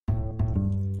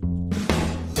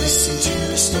Listen to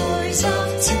the stories of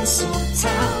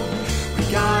Tinseltown. We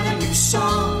got a new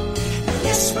song, and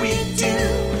yes we do.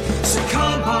 So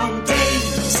come on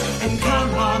Daves, and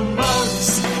come on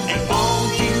Bugs, and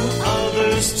all you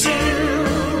others too.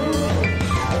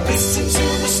 Listen to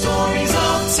the stories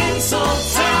of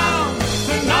Tinseltown.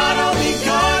 They're not only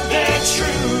good, they're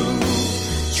true.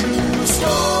 True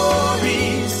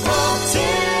stories of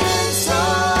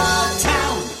Tinseltown.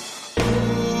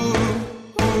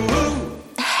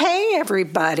 Hey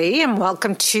everybody, and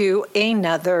welcome to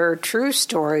another True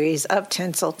Stories of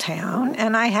Tinseltown.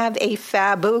 And I have a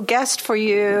fabu guest for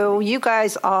you. You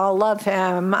guys all love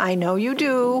him. I know you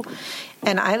do.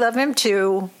 And I love him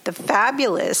too. The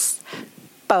fabulous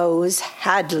Bose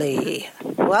Hadley.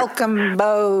 Welcome,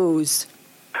 Bose.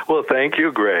 Well, thank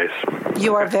you, Grace.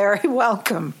 You are very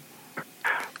welcome.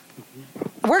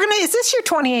 Is this your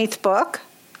 28th book?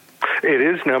 It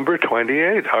is number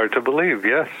 28. Hard to believe,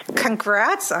 yes.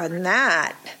 Congrats on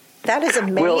that. That is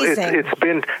amazing. Well,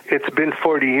 it's been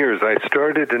 40 years. I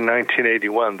started in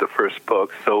 1981, the first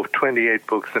book, so 28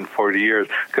 books in 40 years.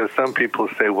 Because some people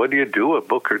say, what do you do, a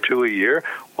book or two a year?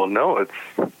 Well, no, it's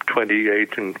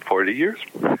 28 and 40 years.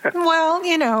 Well,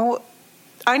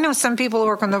 I know some people who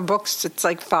work on their books, it's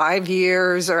like 5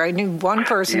 years, or I knew one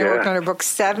person who worked on her book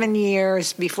 7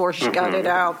 years before she got it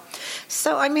out.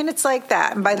 So, it's like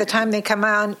that. And by the time they come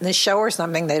out in the show or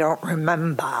something, they don't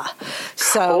remember.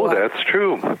 So, that's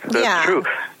true. That's true.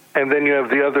 And then you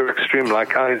have the other extreme,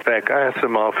 like Isaac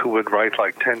Asimov, who would write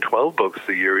like 10, 12 books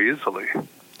a year easily.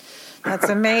 That's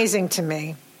amazing to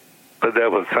me. But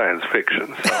that was science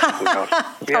fiction. So,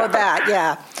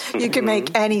 You can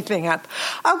make anything up.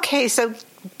 Okay, so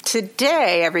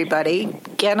today, everybody,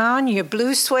 get on your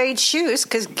blue suede shoes,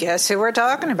 because guess who we're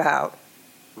talking about?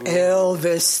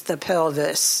 Elvis the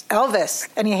Pelvis. Elvis.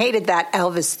 And he hated that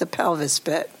Elvis the Pelvis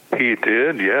bit. He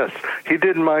did, yes. He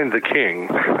didn't mind the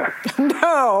king.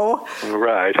 No.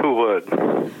 Right, who would?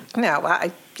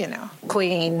 No,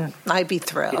 Queen, I'd be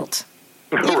thrilled.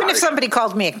 Even if somebody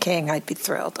called me a king, I'd be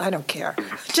thrilled. I don't care.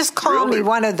 Just call me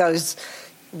one of those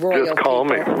royal Just call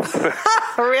people. me.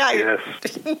 Right. Yes.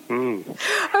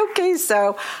 Okay,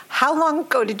 so how long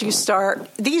ago did you start?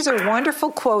 These are wonderful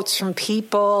quotes from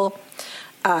people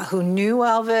who knew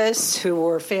Elvis, who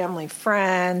were family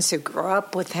friends, who grew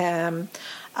up with him.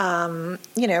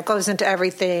 It goes into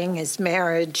everything, his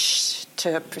marriage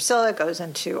to Priscilla, goes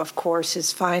into, of course,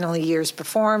 his final years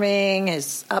performing,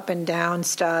 his up and down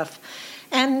stuff,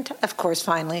 and, of course,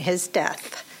 finally, his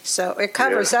death. So it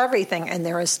covers everything, and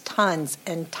there is tons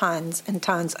and tons and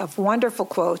tons of wonderful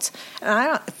quotes.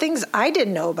 And things I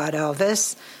didn't know about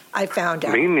Elvis, I found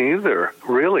out. Me neither.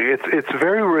 Really, it's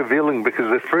very revealing,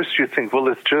 because at first you think, well,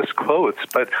 it's just quotes.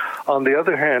 But on the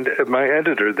other hand, my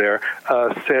editor there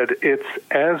said it's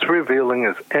as revealing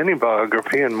as any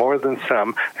biography, and more than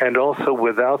some, and also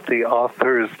without the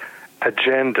author's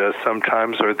agenda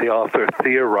sometimes, or the author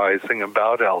theorizing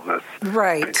about Elvis.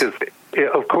 Right. Because,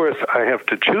 of course, I have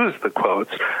to choose the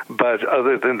quotes, but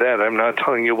other than that, I'm not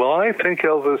telling you, well, I think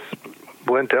Elvis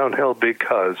went downhill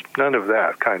because, none of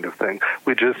that kind of thing.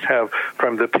 We just have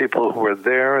from the people who were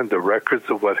there and the records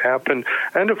of what happened,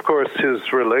 and of course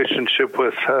his relationship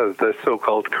with the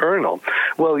so-called colonel.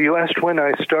 Well, you asked when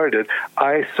I started.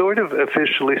 I sort of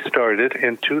officially started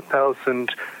in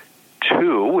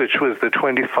 2002, which was the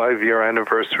 25-year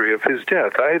anniversary of his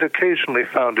death. I had occasionally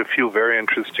found a few very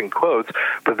interesting quotes,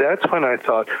 but that's when I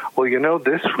thought, well,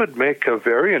 this would make a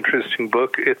very interesting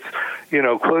book. It's,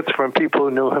 quotes from people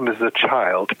who knew him as a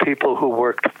child, people who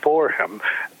worked for him,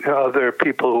 other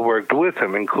people who worked with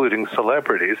him, including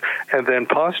celebrities, and then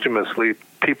posthumously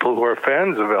people who are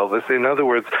fans of Elvis. In other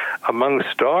words, among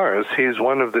stars, he's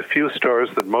one of the few stars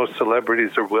that most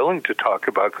celebrities are willing to talk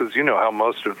about, because you know how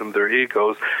most of them, their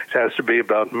egos, it has to be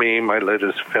about me, my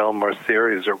latest film or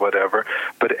series or whatever,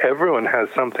 but everyone has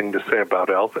something to say about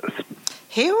Elvis.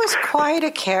 He was quite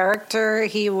a character.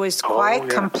 He was quite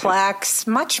complex,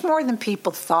 much more than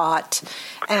people thought.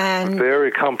 And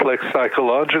very complex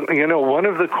psychologically. One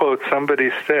of the quotes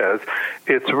somebody says,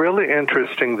 it's really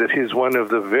interesting that he's one of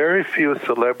the very few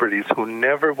celebrities who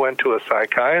never went to a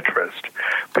psychiatrist,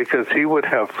 because he would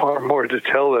have far more to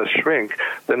tell a shrink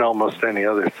than almost any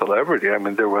other celebrity.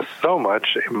 There was so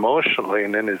much emotionally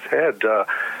and in his head.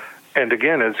 And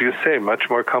again, as you say, much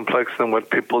more complex than what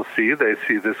people see. They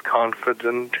see this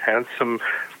confident, handsome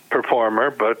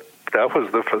performer, but that was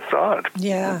the facade.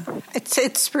 Yeah,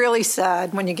 it's really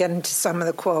sad when you get into some of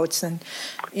the quotes, and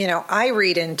I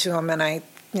read into them, and I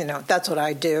that's what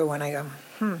I do, and I go,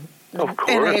 Of course,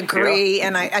 and I agree,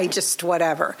 and I just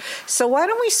whatever. So why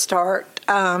don't we start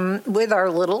with our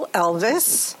little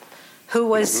Elvis, who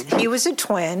was he was a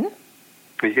twin.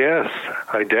 Yes,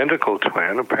 identical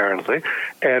twin, apparently.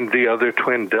 And the other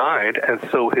twin died, and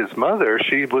so his mother,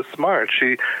 she was smart.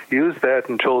 She used that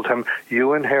and told him,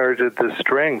 you inherited the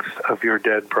strength of your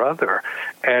dead brother.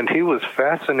 And he was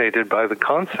fascinated by the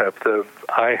concept of,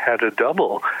 I had a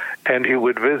double. And he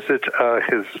would visit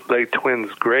his late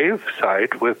twin's grave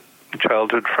site with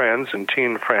childhood friends and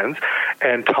teen friends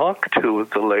and talk to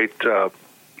the late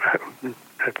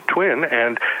twin,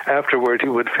 and afterward he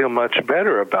would feel much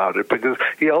better about it because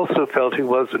he also felt he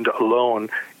wasn't alone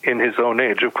in his own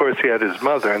age. Of course, he had his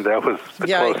mother, and that was the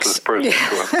closest person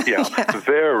to him. Yeah,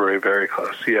 very, very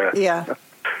close. Yeah. Yeah.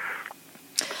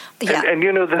 And,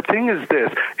 the thing is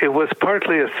this, it was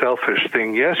partly a selfish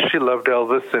thing. Yes, she loved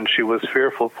Elvis, and she was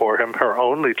fearful for him, her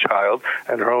only child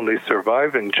and her only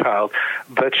surviving child,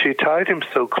 but she tied him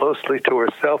so closely to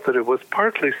herself that it was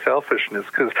partly selfishness,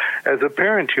 because as a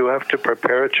parent, you have to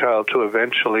prepare a child to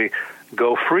eventually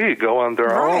go free, go on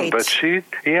their own. But she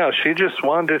just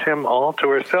wanted him all to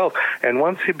herself. And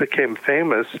once he became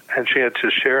famous and she had to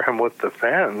share him with the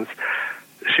fans,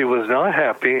 she was not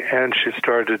happy, and she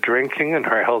started drinking, and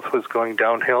her health was going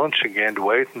downhill, and she gained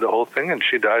weight and the whole thing, and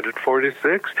she died at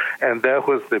 46, and that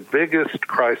was the biggest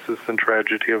crisis and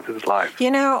tragedy of his life.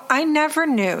 I never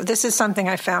knew. This is something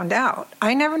I found out.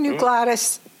 I never knew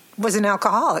Gladys was an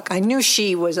alcoholic. I knew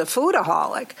she was a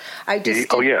foodaholic.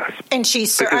 Yes. And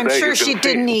I'm sure she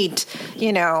didn't eat,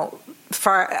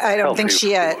 I don't think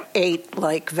she ate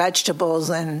like vegetables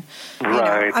and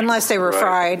unless they were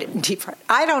fried and deep fried.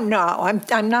 I don't know.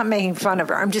 I'm not making fun of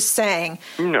her. I'm just saying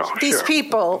these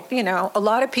people, a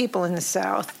lot of people in the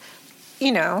South,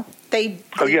 they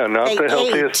not the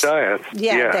healthiest diet.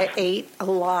 Yeah, they ate a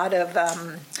lot of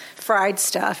fried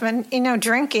stuff, and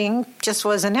drinking just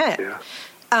wasn't it. Yeah.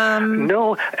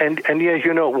 No, and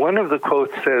one of the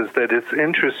quotes says that it's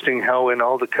interesting how in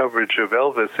all the coverage of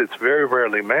Elvis, it's very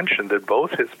rarely mentioned that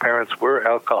both his parents were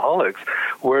alcoholics,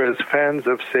 whereas fans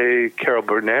of, say, Carol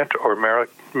Burnett or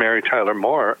Mary Tyler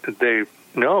Moore, they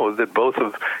know that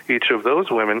each of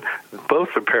those women,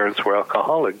 both the parents were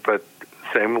alcoholic, but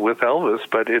same with Elvis,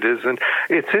 but it isn't.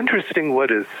 It's interesting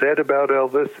what is said about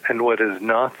Elvis and what is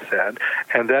not said,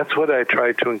 and that's what I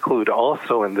tried to include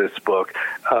also in this book.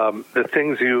 The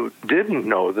things you didn't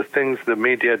know, the things the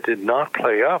media did not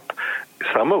play up,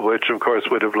 some of which, of course,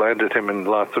 would have landed him in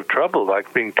lots of trouble,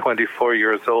 like being 24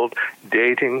 years old,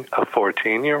 dating a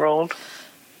 14-year-old.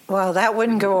 Well, that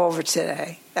wouldn't go over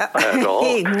today. At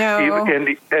all. No.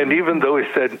 And even though he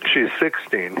said she's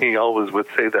 16, he always would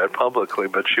say that publicly,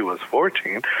 but she was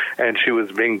 14, and she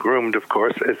was being groomed, of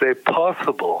course, as a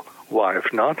possible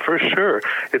wife, not for sure.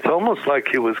 It's almost like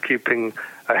he was keeping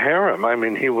a harem. I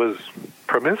mean, he was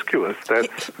promiscuous.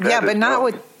 But not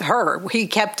with her. He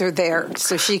kept her there,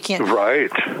 so she can't.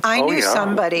 Right. I knew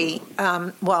somebody.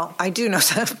 I do know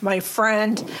my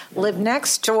friend lived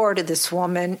next door to this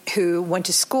woman who went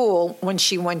to school when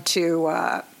she went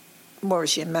to. Where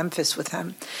was she? In Memphis with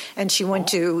him, and she went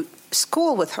to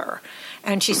school with her,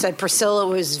 and she said Priscilla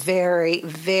was very,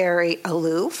 very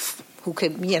aloof. Who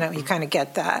could, you kind of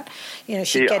get that.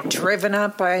 She'd get driven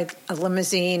up by a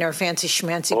limousine or fancy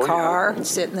schmancy car,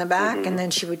 sit in the back, and then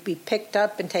she would be picked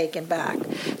up and taken back.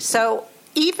 So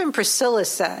even Priscilla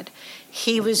said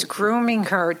he was grooming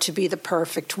her to be the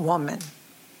perfect woman.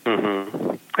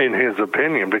 Mm-hmm. In his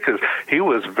opinion, because he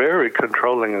was very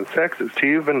controlling and sexist.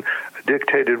 He even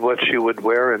dictated what she would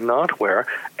wear and not wear.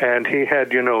 And he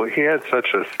had, he had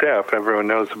such a staff. Everyone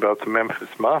knows about the Memphis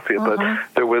Mafia, but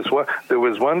there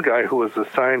was one guy who was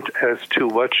assigned as to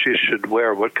what she should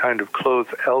wear, what kind of clothes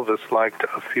Elvis liked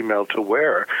a female to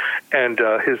wear. And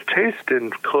his taste in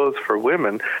clothes for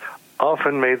women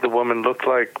often made the woman look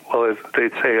like, well, as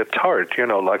they'd say, a tart,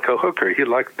 like a hooker. He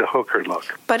liked the hooker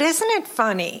look. But isn't it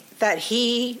funny that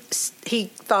he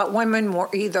thought women were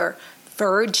either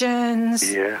virgins,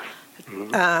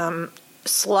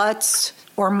 sluts,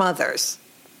 or mothers?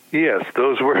 Yes,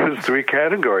 those were his three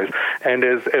categories. And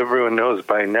as everyone knows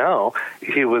by now,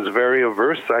 he was very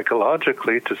averse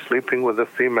psychologically to sleeping with a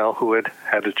female who had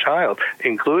had a child,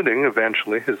 including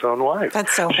eventually his own wife.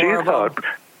 That's so horrible.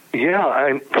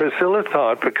 And Priscilla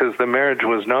thought, because the marriage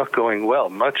was not going well,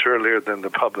 much earlier than the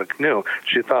public knew,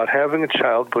 she thought having a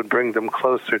child would bring them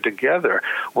closer together.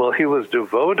 Well, he was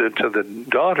devoted to the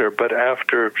daughter, but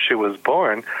after she was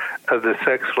born, the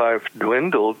sex life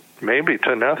dwindled maybe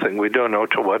to nothing. We don't know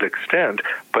to what extent,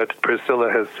 but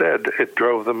Priscilla has said it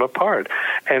drove them apart.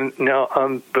 And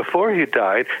now, before he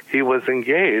died, he was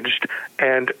engaged,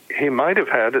 and he might have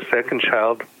had a second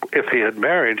child if he had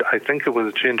married. I think it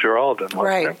was Ginger Alden,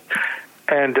 wasn't it?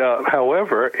 And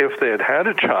however, if they had had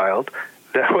a child,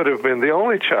 that would have been the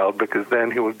only child, because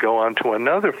then he would go on to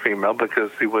another female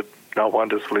because he would not want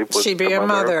to sleep with She'd be the your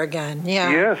mother again,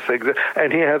 yeah. Yes, exactly.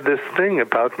 And he had this thing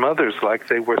about mothers, like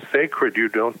they were sacred. You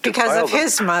don't because of them.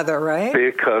 his mother, right?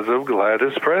 Because of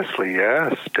Gladys Presley,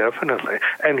 yes, definitely.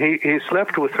 And he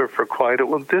slept with her for quite a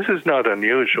while. This is not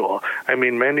unusual. I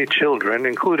mean, many children,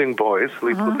 including boys,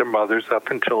 sleep with their mothers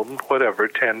up until,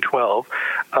 10, 12.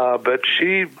 But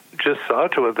she just saw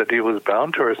to it that he was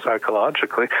bound to her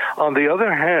psychologically. On the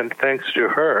other hand, thanks to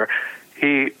her,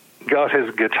 he got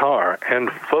his guitar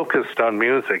and focused on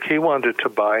music. He wanted to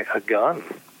buy a gun.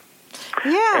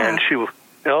 Yeah. And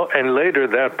and later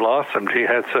that blossomed. He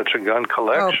had such a gun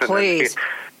collection. Oh, please.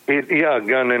 A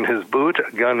gun in his boot,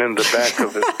 a gun in the back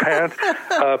of his pants.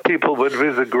 People would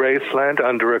visit Graceland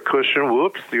under a cushion.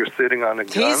 Whoops, you're sitting on a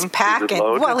gun. He's packing.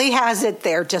 Well, he has it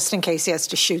there just in case he has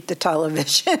to shoot the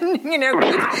television. You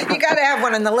got to have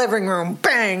one in the living room.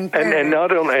 Bang, bang. And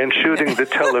not only shooting the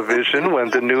television when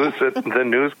the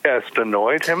newscast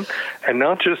annoyed him, and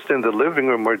not just in the living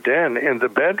room or den, in the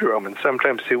bedroom. And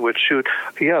sometimes he would shoot.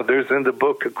 Yeah, there's in the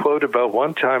book a quote about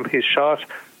one time he shot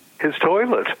his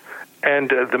toilet.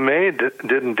 And the maid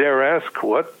didn't dare ask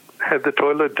what had the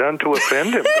toilet done to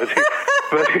offend him,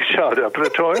 but he shot up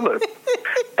the toilet.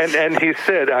 And he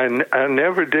said, I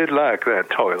never did like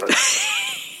that toilet.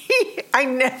 I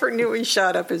never knew he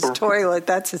shot up his toilet.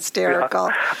 That's hysterical.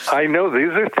 Yeah, I know.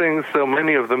 These are things, so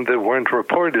many of them, that weren't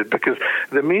reported because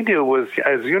the media was,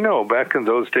 as you know, back in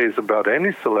those days about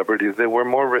any celebrity, they were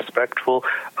more respectful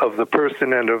of the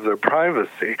person and of their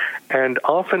privacy. And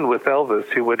often with Elvis,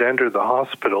 he would enter the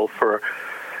hospital for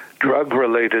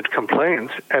drug-related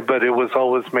complaints, but it was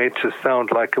always made to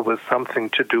sound like it was something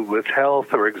to do with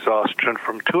health or exhaustion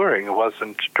from touring. It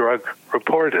wasn't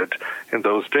drug-reported in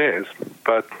those days.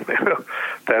 But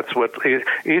that's what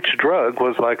each drug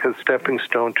was like a stepping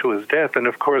stone to his death. And,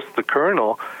 of course, the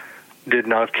Colonel did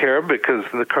not care because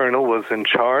the Colonel was in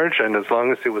charge, and as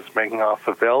long as he was making off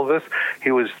of Elvis, he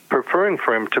was preferring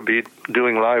for him to be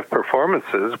doing live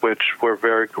performances, which were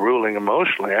very grueling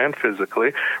emotionally and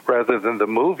physically, rather than the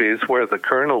movies where the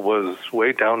Colonel was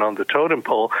way down on the totem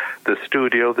pole, the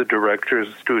studio, the directors,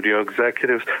 studio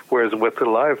executives, whereas with the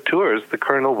live tours, the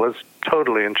Colonel was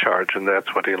totally in charge, and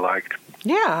that's what he liked.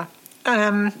 Yeah.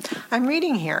 I'm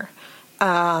reading here.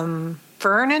 Vernon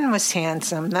was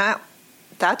handsome.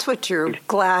 That's what drew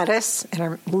Gladys and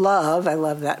her love, I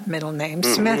love that middle name,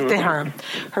 Smith to her.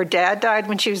 Her dad died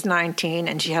when she was 19,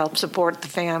 and she helped support the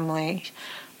family.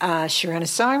 She ran a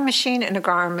sewing machine in a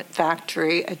garment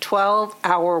factory, a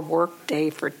 12-hour work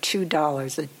day for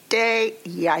 $2 a day.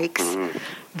 Yikes.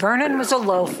 Vernon was a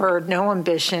loafer, no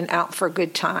ambition, out for a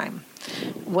good time.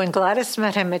 When Gladys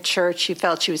met him at church, she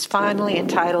felt she was finally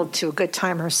entitled to a good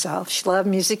time herself. She loved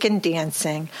music and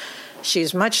dancing. She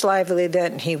was much livelier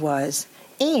than he was.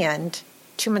 And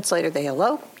 2 months later, they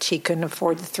eloped. He couldn't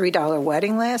afford the $3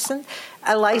 wedding license.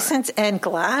 And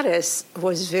Gladys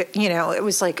was, it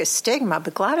was like a stigma.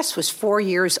 But Gladys was 4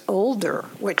 years older,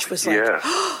 which was like,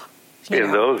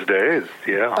 in those days,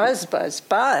 yeah. Buzz.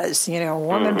 A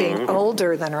woman being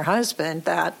older than her husband,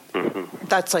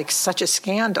 that's like such a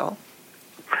scandal.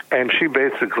 And she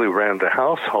basically ran the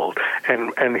household.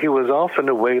 And he was often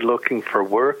away looking for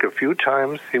work. A few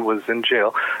times he was in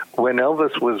jail. When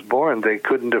Elvis was born, they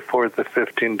couldn't afford the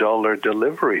 $15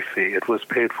 delivery fee. It was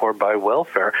paid for by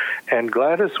welfare. And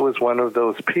Gladys was one of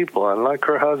those people, unlike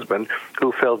her husband,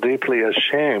 who felt deeply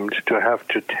ashamed to have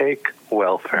to take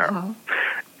welfare.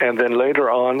 And then later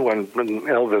on, when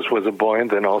Elvis was a boy and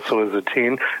then also as a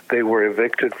teen, they were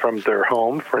evicted from their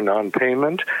home for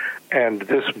non-payment. And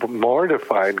this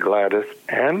mortified Gladys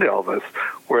and Elvis,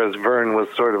 whereas Vern was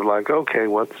sort of like, okay,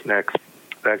 what's next?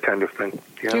 That kind of thing.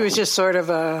 Yeah. He was just sort of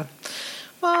a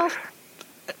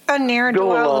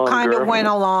ne'er-do-well who kind of went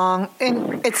along.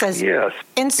 And it says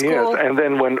in school. Yes, and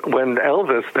then when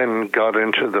Elvis then got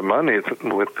into the money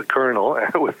with the Colonel,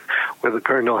 with the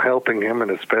Colonel helping him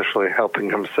and especially helping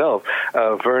himself,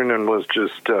 Vernon was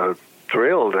just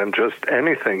thrilled and just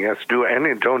anything. Yes,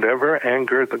 don't ever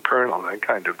anger the Colonel, that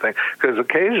kind of thing. Because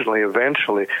occasionally,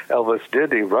 eventually, Elvis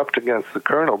did erupt against the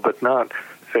Colonel, but not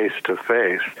face to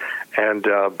face. And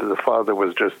the father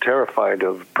was just terrified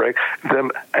of break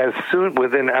them.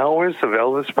 Within hours of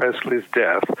Elvis Presley's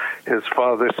death, his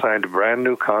father signed a brand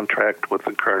new contract with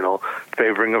the Colonel,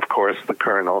 favoring, of course, the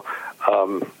Colonel,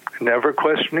 never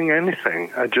questioning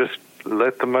anything. I just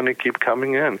let the money keep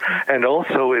coming in. And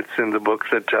also, it's in the book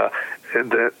that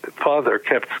the father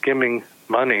kept skimming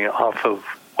money off of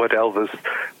what Elvis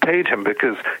paid him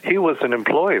because he was an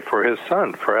employee for his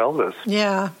son, for Elvis.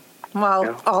 Yeah.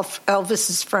 Well, all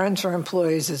Elvis's friends were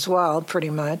employees as well, pretty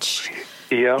much.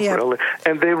 Yeah, Yeah. really.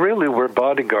 And they really were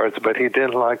bodyguards, but he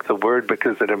didn't like the word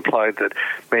because it implied that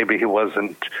maybe he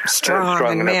wasn't Strong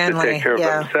and enough manly, to take care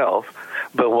yeah. of himself.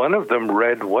 But one of them,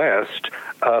 Red West,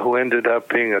 who ended up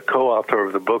being a co-author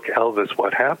of the book Elvis,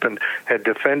 What Happened, had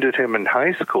defended him in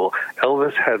high school.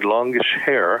 Elvis had longish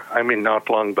hair. I mean, not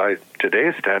long by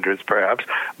today's standards, perhaps,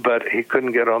 but he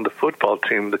couldn't get on the football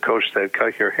team. The coach said,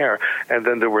 cut your hair. And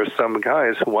then there were some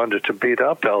guys who wanted to beat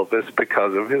up Elvis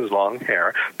because of his long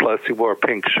hair, plus he wore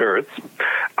pink shirts.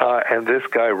 And this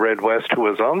guy, Red West, who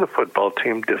was on the football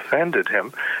team, defended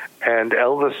him. And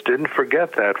Elvis didn't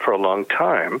forget that for a long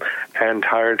time and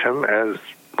hired him as,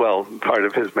 well, part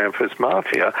of his Memphis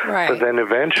Mafia. Right. But then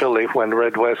eventually, when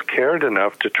Red West cared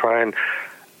enough to try and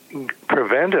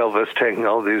prevent Elvis taking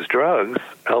all these drugs,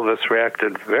 Elvis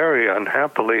reacted very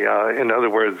unhappily. In other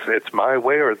words, it's my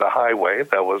way or the highway.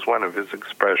 That was one of his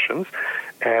expressions.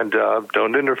 And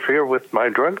don't interfere with my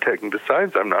drug taking.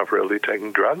 Besides, I'm not really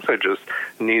taking drugs. I just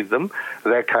need them.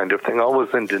 That kind of thing.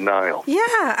 Always in denial.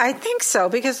 Yeah, I think so.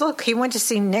 Because, look, he went to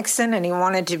see Nixon and he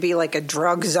wanted to be like a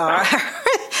drug czar.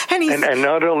 and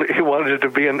not only, he wanted to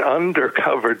be an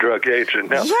undercover drug agent.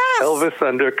 Now, yes. Elvis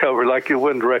undercover, like you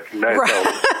wouldn't recognize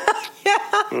Elvis.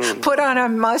 Yeah. Put on a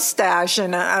mustache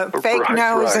and a fake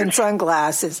nose and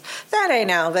sunglasses. That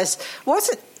ain't Elvis.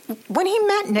 When he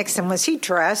met Nixon, was he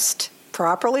dressed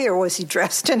properly or was he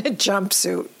dressed in a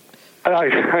jumpsuit?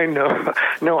 I know.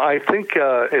 No, I think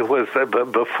it was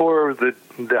before the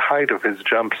height of his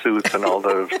jumpsuits and all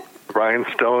the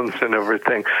rhinestones and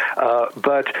everything.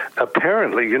 But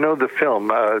apparently, you know the film,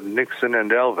 Nixon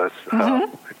and Elvis,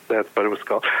 that's what it was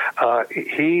called.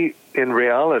 He, in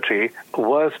reality,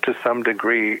 was to some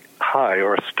degree high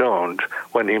or stoned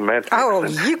when he met Nixon. Oh,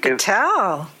 you could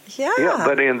tell. Yeah. Yeah,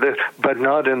 but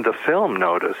not in the film,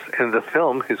 notice. In the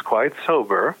film, he's quite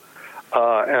sober.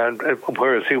 And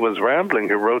whereas he was rambling,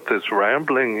 he wrote this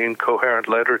rambling, incoherent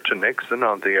letter to Nixon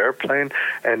on the airplane,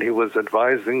 and he was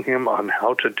advising him on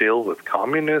how to deal with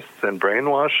communists and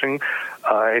brainwashing,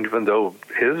 even though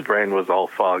his brain was all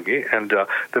foggy. And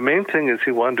the main thing is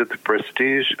he wanted the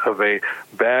prestige of a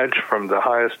badge from the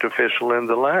highest official in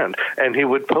the land. And he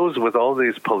would pose with all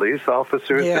these police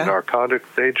officers and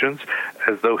narcotics agents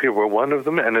as though he were one of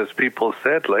them. And as people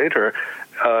said later,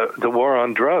 the war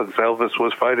on drugs, Elvis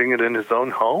was fighting it in his own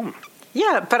home.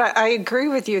 Yeah, but I agree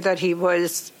with you that he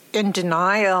was in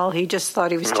denial. He just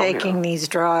thought he was taking these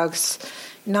drugs.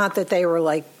 Not that they were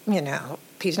like,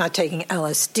 he's not taking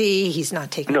LSD, he's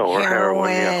not taking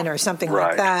heroin or something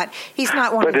like that. He's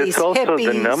not one of these hippies. But it's also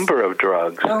the number of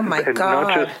drugs. Oh, my God.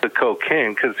 Not just the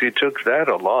cocaine, because he took that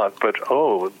a lot, but,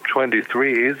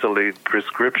 23 easily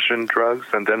prescription drugs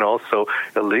and then also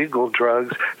illegal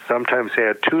drugs. Sometimes he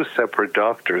had 2 separate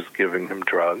doctors giving him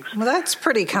drugs. Well, that's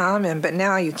pretty common, but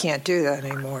now you can't do that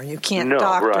anymore. You can't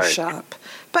doctor shop.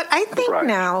 But I think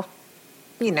now,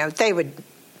 they would...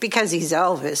 Because he's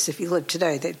Elvis, if he lived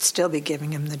today, they'd still be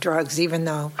giving him the drugs, even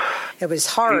though it was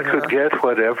harder. He could get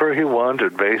whatever he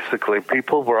wanted, basically.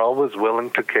 People were always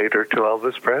willing to cater to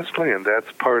Elvis Presley, and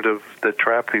that's part of the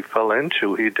trap he fell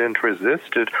into. He didn't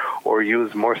resist it or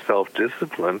use more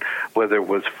self-discipline, whether it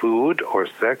was food or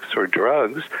sex or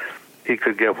drugs. He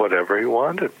could get whatever he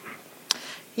wanted.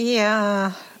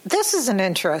 Yeah, this is an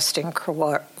interesting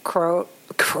quote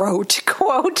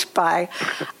by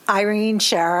Irene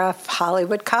Sharaff,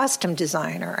 Hollywood costume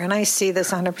designer, and I see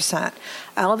this 100%.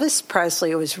 Elvis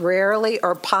Presley was rarely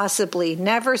or possibly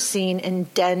never seen in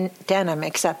denim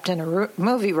except in a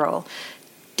movie role.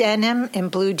 Denim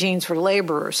and blue jeans were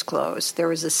laborers' clothes. There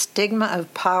was a stigma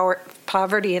of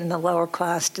poverty in the lower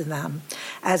class to them.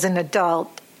 As an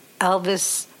adult,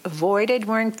 Elvis avoided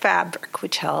wearing fabric,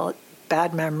 which held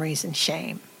bad memories and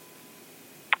shame.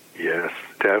 Yes,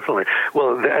 definitely.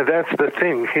 Well, that's the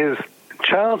thing. His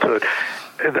childhood,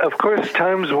 of course,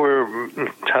 times were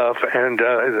tough, and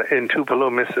in Tupelo,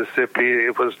 Mississippi,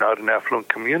 it was not an affluent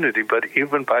community, but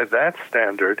even by that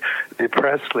standard, the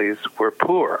Presleys were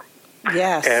poor.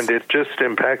 Yes. And it just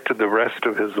impacted the rest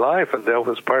of his life, and that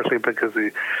was partly because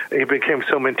he became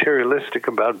so materialistic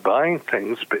about buying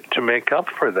things to make up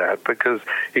for that, because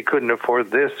he couldn't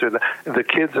afford this or that. The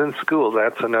kids in school,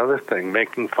 that's another thing,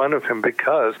 making fun of him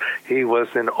because he was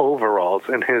in overalls.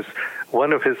 In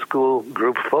one of his school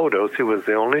group photos, he was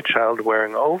the only child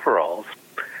wearing overalls.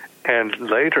 And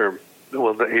later,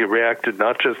 well, he reacted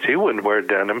not just he wouldn't wear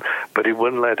denim, but he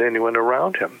wouldn't let anyone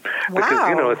around him.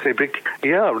 Wow. Because,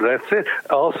 that's it.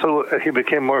 Also, he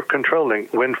became more controlling.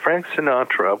 When Frank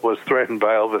Sinatra was threatened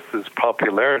by Elvis's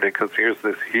popularity, because here's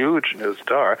this huge new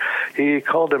star, he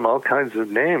called him all kinds of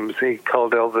names. He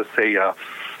called Elvis a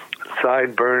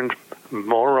sideburns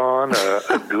moron,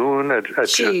 a goon, a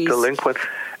delinquent.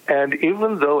 And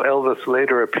even though Elvis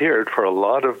later appeared for a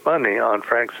lot of money on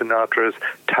Frank Sinatra's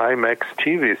Timex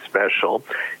TV special,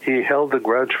 he held a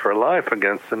grudge for life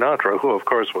against Sinatra, who, of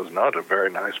course, was not a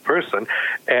very nice person,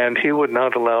 and he would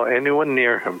not allow anyone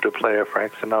near him to play a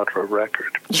Frank Sinatra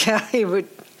record. Yeah, he would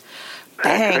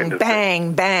bang,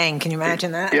 bang, bang. Can you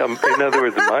imagine that? Yeah, in other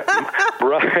words,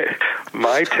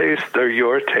 my tastes are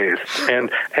your tastes.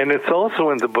 And it's also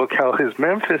in the book how his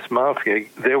Memphis Mafia,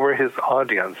 they were his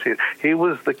audience. He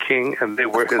was the king, and they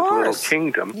were his little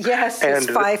kingdom. Yes, his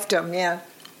fiefdom, yeah.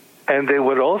 And they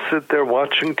would all sit there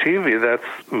watching TV.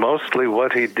 That's mostly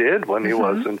what he did when he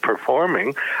wasn't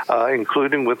performing,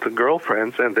 including with the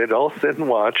girlfriends. And they'd all sit and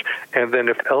watch. And then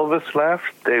if Elvis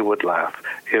laughed, they would laugh.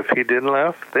 If he didn't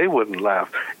laugh, they wouldn't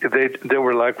laugh. They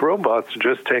were like robots,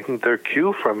 just taking their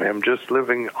cue from him, just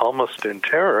living almost in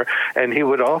terror. And he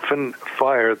would often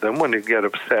fire them when he'd get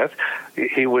upset.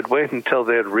 He would wait until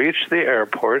they had reached the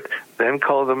airport, then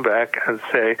call them back and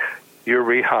say, "You're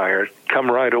rehired.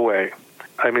 Come right away."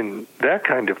 I mean, that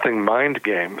kind of thing, mind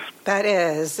games. That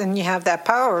is, and you have that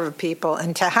power over people,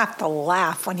 and to have to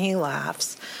laugh when he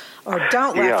laughs, or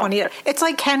don't laugh when he... It's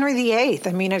like Henry VIII.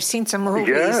 I mean, I've seen some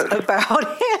movies about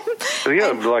him. Yeah,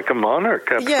 like a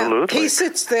monarch, absolutely. Yeah, he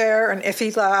sits there, and if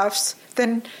he laughs,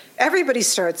 then everybody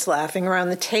starts laughing around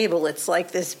the table. It's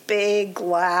like this big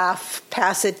laugh,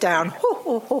 pass it down, ho,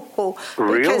 ho, ho, ho,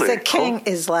 because the king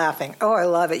is laughing. Oh, I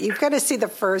love it. You've got to see the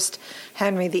first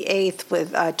Henry VIII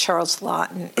with Charles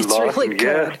Lawton. It's really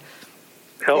good.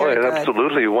 Yeah. Oh,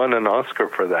 absolutely. He won an Oscar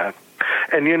for that.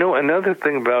 And, you know, another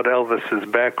thing about Elvis's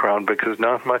background, because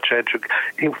not much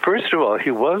education... First of all, he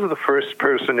was the first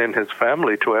person in his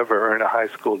family to ever earn a high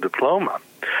school diploma.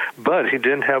 But he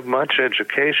didn't have much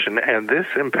education, and this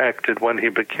impacted when he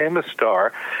became a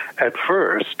star. At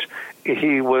first,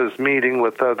 he was meeting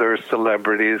with other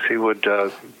celebrities. He would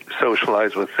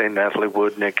socialize with, say, Natalie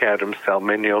Wood, Nick Adams, Sal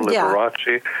Mineo,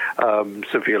 Liberace,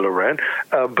 Sophia Loren.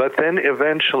 But then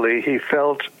eventually he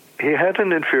felt he had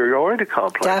an inferiority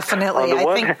complex. Definitely.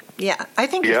 I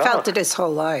think he felt it his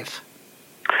whole life.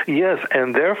 Yes,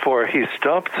 and therefore he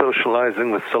stopped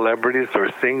socializing with celebrities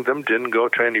or seeing them, didn't go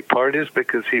to any parties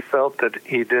because he felt that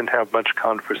he didn't have much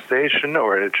conversation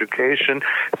or education.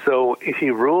 So he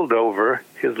ruled over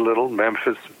his little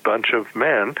Memphis bunch of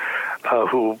men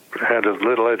who had as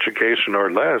little education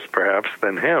or less, perhaps,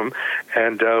 than him,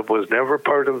 and was never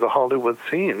part of the Hollywood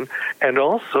scene. And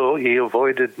also he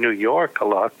avoided New York a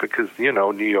lot because, you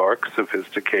know, New York,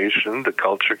 sophistication, the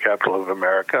culture capital of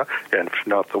America, and if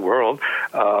not the world.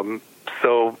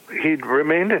 So he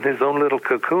remained in his own little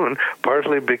cocoon,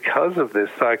 partly because of this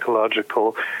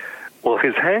psychological,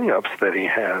 his hang-ups that he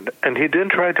had. And he didn't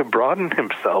try to broaden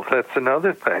himself. That's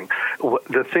another thing.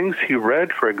 The things he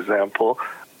read, for example,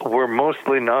 were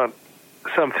mostly not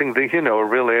something that, you know, a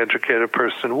really educated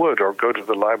person would, or go to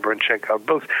the library and check out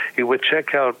books. He would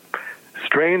check out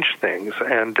strange things.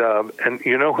 And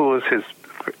you know who was his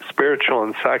spiritual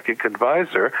and psychic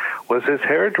advisor? Was his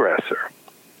hairdresser.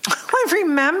 I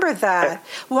remember that.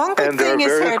 One good and there thing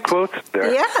are is various quotes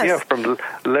there. Yes. Yeah, from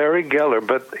Larry Geller.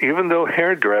 But even though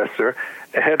hairdresser,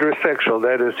 heterosexual,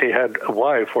 that is, he had a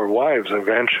wife or wives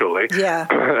eventually. Yeah.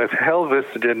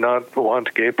 Elvis did not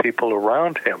want gay people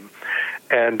around him.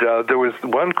 And there was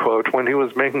one quote, when he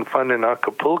was making fun in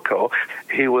Acapulco,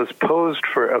 he was posed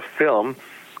for a film,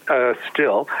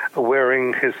 still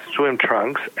wearing his swim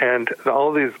trunks, and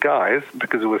all these guys,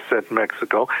 because it was set in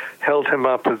Mexico, held him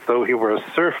up as though he were a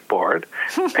surfboard.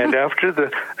 and after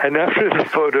the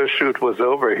photo shoot was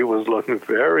over, he was looking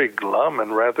very glum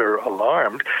and rather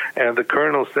alarmed. And the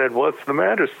colonel said, "What's the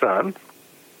matter, son?"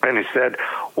 And he said,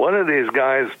 "One of these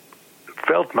guys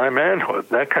felt my manhood,"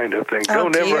 that kind of thing.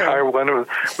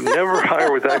 Never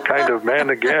hire that kind of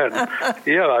man again.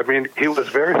 Yeah, I mean, he was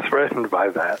very threatened by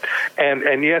that.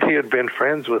 And yet he had been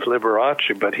friends with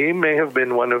Liberace, but he may have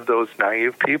been one of those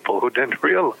naive people who didn't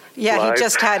realize. Yeah, he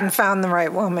just hadn't found the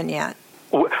right woman yet.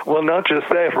 Well, not just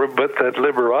that, but that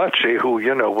Liberace, who,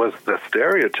 you know, was the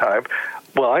stereotype.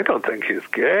 Well, I don't think he's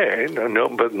gay, no,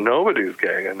 but nobody's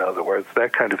gay, in other words,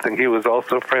 that kind of thing. He was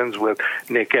also friends with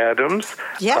Nick Adams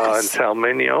and Sal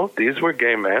Mineo. These were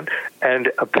gay men.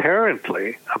 And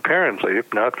apparently,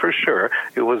 not for sure,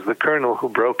 it was the colonel who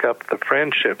broke up the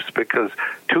friendships because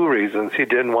two reasons. He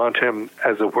didn't want him,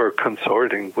 as it were,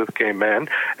 consorting with gay men,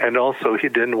 and also he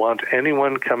didn't want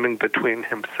anyone coming between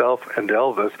himself and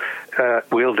Elvis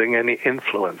wielding any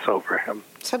influence over him.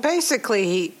 So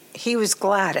basically, he was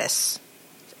Gladys.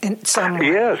 In some way.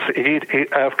 Yes, he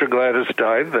after Gladys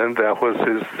died, then that was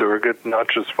his surrogate, not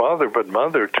just father, but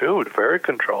mother, too, very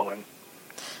controlling.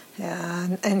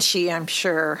 Yeah, and she, I'm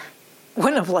sure,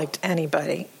 wouldn't have liked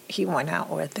anybody he went out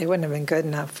with. They wouldn't have been good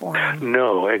enough for him.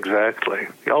 No, exactly.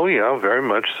 Oh, yeah, very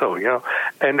much so, yeah.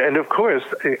 And of course,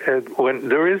 when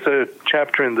there is a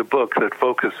chapter in the book that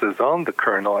focuses on the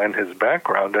colonel and his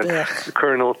background, and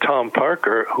Colonel Tom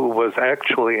Parker, who was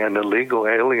actually an illegal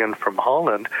alien from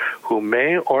Holland, who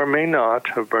may or may not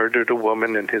have murdered a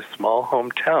woman in his small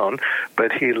hometown,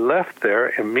 but he left there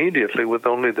immediately with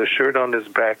only the shirt on his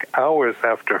back hours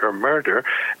after her murder,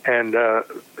 and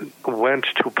went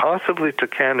to possibly to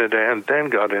Canada and then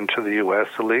got into the U.S.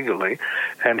 illegally.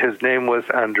 And his name was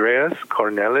Andreas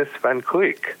Cornelis van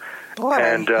Kuijk. Boy,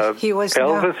 and he was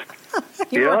Elvis.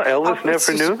 Elvis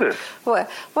never knew this.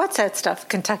 What's that stuff?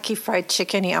 Kentucky Fried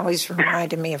Chicken. He always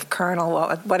reminded me of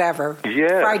Colonel, whatever.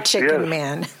 Yes, Fried Chicken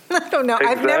Man. I don't know. Exactly.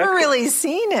 I've never really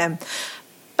seen him.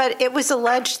 But it was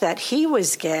alleged that he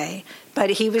was gay,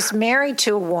 but he was married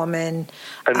to a woman.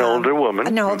 An older woman.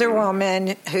 An older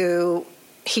woman who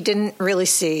he didn't really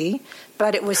see,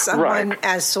 but it was someone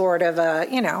as sort of a,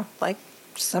 like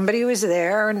somebody who was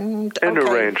there. And an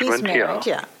arrangement, he's married,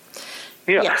 yeah.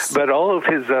 Yeah, yes. But all of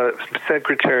his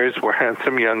secretaries were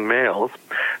handsome young males.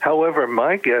 However,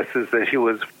 my guess is that he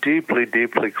was deeply,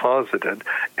 deeply closeted.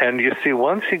 And you see,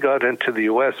 once he got into the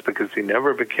U.S., because he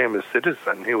never became a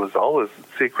citizen, he was always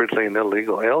secretly an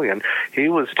illegal alien, he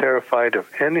was terrified of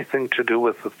anything to do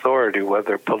with authority,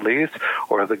 whether police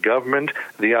or the government,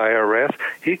 the IRS.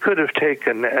 He could have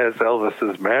taken, as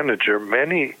Elvis's manager,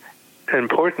 many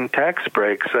important tax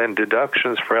breaks and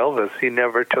deductions for Elvis. He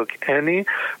never took any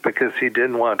because he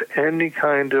didn't want any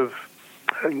kind of,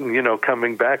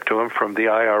 coming back to him from the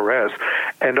IRS.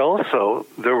 And also,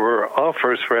 there were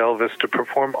offers for Elvis to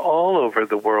perform all over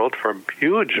the world for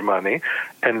huge money.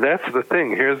 And that's the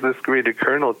thing. Here's this greedy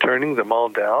colonel turning them all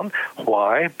down.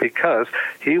 Why? Because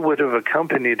he would have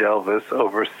accompanied Elvis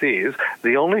overseas.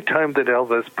 The only time that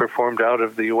Elvis performed out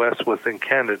of the U.S. was in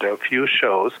Canada, a few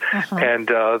shows, and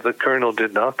the colonel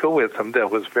did not go with him.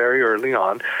 That was very early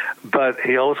on. But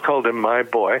he always called him my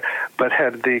boy. But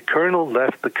had the colonel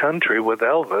left the country with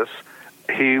Elvis,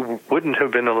 he wouldn't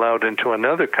have been allowed into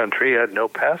another country. He had no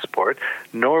passport,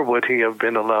 nor would he have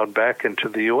been allowed back into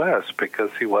the U.S.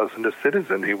 because he wasn't a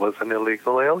citizen. He was an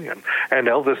illegal alien. And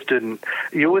Elvis didn't.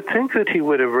 You would think that he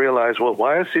would have realized, well,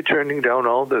 why is he turning down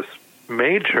all this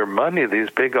major money, these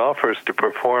big offers to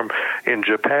perform in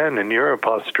Japan, in Europe,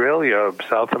 Australia,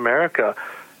 South America?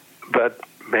 But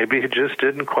maybe he just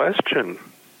didn't question,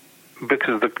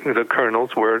 because the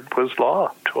colonel's word was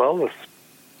law to Elvis.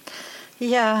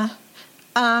 Yeah.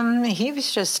 He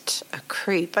was just a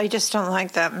creep. I just don't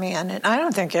like that man. And I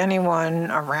don't think anyone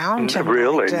around him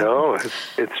really, liked him. No,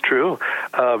 it's true.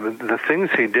 The things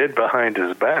he did behind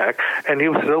his back, and he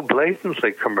was so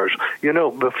blatantly commercial.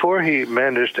 Before he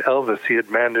managed Elvis, he had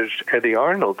managed Eddie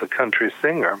Arnold, the country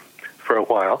singer, for a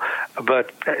while.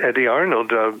 But Eddie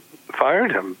Arnold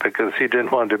fired him because he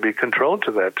didn't want to be controlled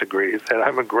to that degree. He said,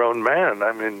 I'm a grown man.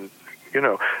 I mean,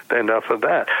 enough of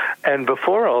that. And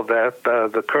before all that,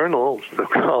 the colonel,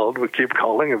 so-called, we keep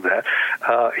calling him that,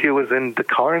 he was in the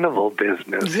carnival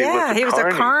business. Yeah, he was a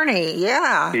carny,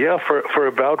 yeah. Yeah, for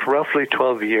about roughly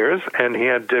 12 years, and he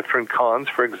had different cons.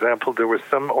 For example, there was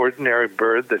some ordinary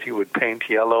bird that he would paint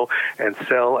yellow and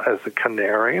sell as a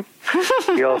canary.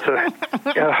 He also...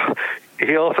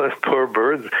 He also has poor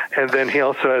birds, and then he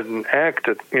also had an act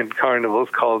in carnivals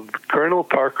called Colonel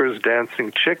Parker's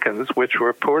Dancing Chickens, which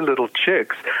were poor little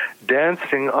chicks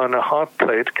dancing on a hot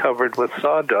plate covered with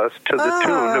sawdust to the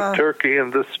tune of Turkey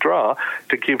in the Straw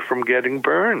to keep from getting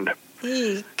burned.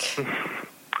 Eek.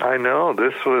 I know,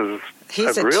 this was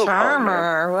He's a real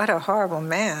charmer. con. What a horrible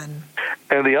man.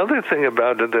 And the other thing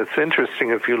about it that's interesting,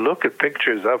 if you look at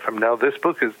pictures of him, now this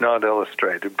book is not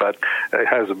illustrated, but it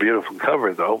has a beautiful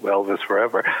cover, though, Elvis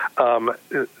Forever.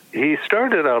 He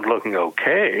started out looking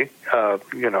okay,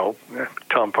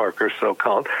 Tom Parker,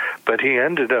 so-called, but he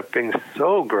ended up being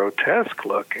so grotesque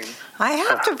looking. I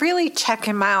have to really check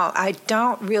him out. I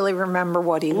don't really remember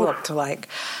what he looked like.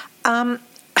 I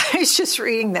was just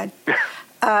reading that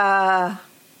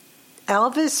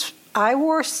Elvis... I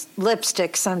wore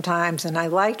lipstick sometimes, and I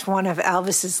liked one of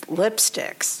Elvis's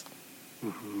lipsticks.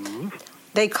 Mm-hmm.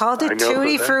 They called it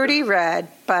Tutti Frutti Red,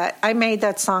 but I made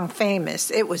that song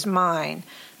famous. It was mine.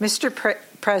 Mr.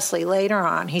 Presley, later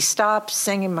on, he stopped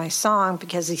singing my song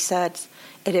because he said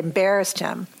it embarrassed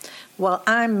him. Well,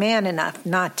 I'm man enough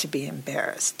not to be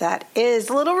embarrassed. That is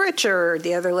Little Richard.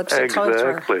 The other lipstick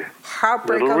colors were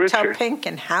Heartbreak Hotel Pink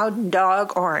and Hound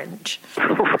Dog Orange.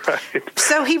 Right.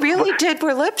 So he really did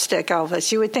wear lipstick,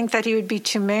 Elvis. You would think that he would be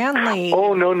too manly.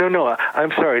 Oh, no.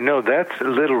 I'm sorry. No, that's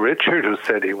Little Richard who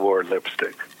said he wore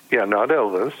lipstick. Yeah, not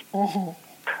Elvis.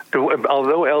 Mm-hmm.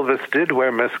 although Elvis did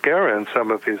wear mascara in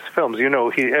some of his films,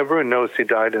 everyone knows he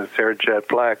dyed his hair jet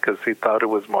black because he thought it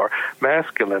was more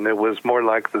masculine. It was more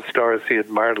like the stars he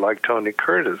admired, like Tony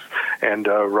Curtis and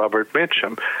Robert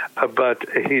Mitchum. But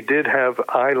he did have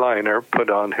eyeliner put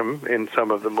on him in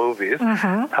some of the movies.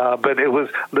 But it was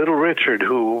Little Richard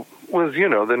who was,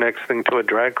 the next thing to a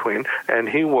drag queen, and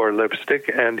he wore lipstick,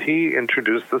 and he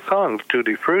introduced the song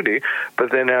Tutti Frutti.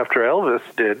 But then after Elvis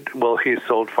did, he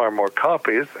sold far more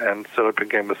copies, and so it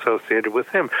became associated with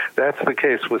him. That's the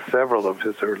case with several of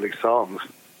his early songs.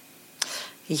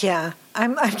 Yeah,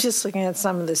 I'm just looking at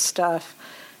some of this stuff.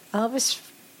 Elvis'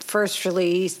 first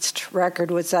released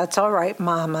record was That's All Right,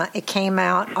 Mama. It came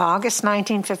out August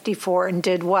 1954 and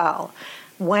did well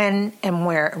when and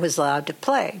where it was allowed to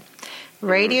play.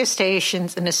 Radio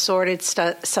stations in assorted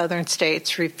southern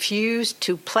states refused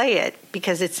to play it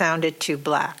because it sounded too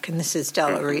black. And this is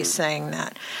Della Reese saying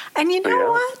that. And you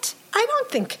know what? I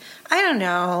don't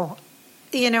know.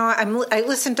 I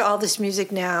listen to all this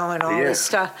music now and all this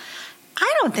stuff.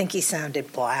 I don't think he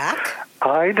sounded black.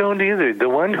 I don't either. The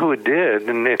one who did,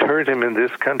 and it hurt him in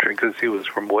this country because he was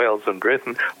from Wales and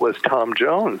Britain, was Tom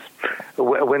Jones.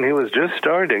 When he was just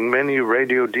starting, many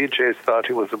radio DJs thought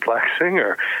he was a black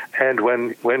singer. And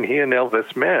when he and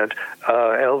Elvis met,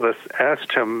 Elvis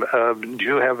asked him, do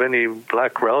you have any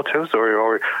black relatives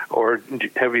or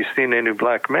have you seen any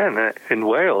black men in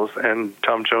Wales? And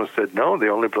Tom Jones said, no, the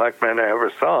only black man I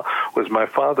ever saw was my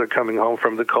father coming home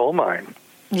from the coal mine.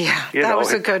 Yeah, that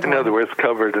was a good one. In other words,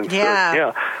 covered in soot.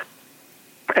 Yeah.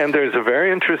 And there's a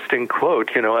very interesting quote.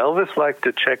 Elvis liked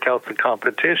to check out the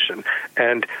competition.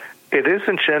 And it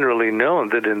isn't generally known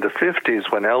that in the 50s,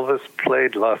 when Elvis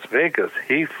played Las Vegas,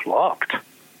 he flopped.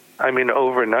 I mean,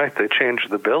 overnight they changed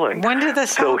the billing. When did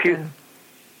this happen?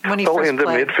 When he first in the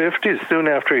played? mid-50s, soon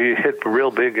after he hit real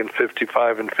big in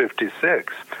 55 and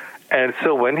 56. And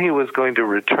so when he was going to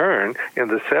return in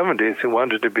the 70s, he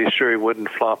wanted to be sure he wouldn't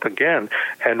flop again.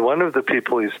 And one of the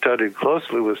people he studied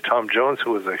closely was Tom Jones,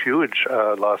 who was a huge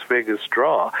Las Vegas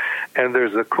draw. And there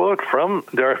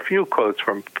are a few quotes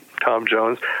from Tom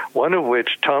Jones, one of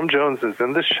which Tom Jones is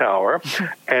in the shower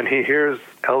and he hears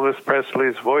Elvis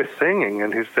Presley's voice singing.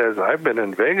 And he says, I've been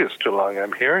in Vegas too long.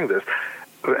 I'm hearing this.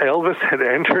 Elvis had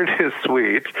entered his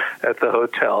suite at the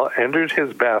hotel, entered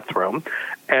his bathroom,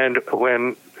 and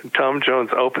when Tom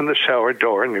Jones opened the shower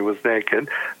door and he was naked,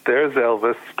 there's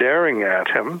Elvis staring at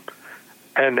him.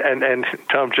 And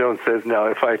Tom Jones says, now,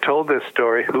 if I told this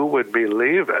story, who would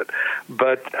believe it?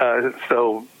 But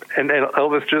and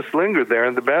Elvis just lingered there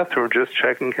in the bathroom, just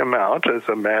checking him out as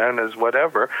a man, as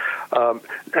whatever.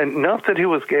 And not that he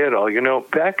was gay at all.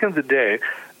 Back in the day,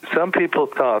 some people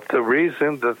thought the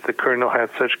reason that the Colonel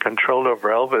had such control over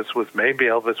Elvis was maybe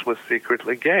Elvis was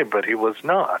secretly gay, but he was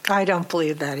not. I don't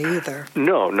believe that either.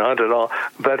 No, not at all.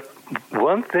 But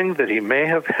one thing that he may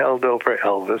have held over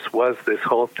Elvis was this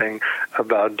whole thing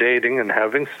about dating and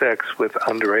having sex with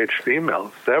underage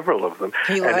females, several of them.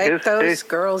 He liked those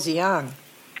girls young.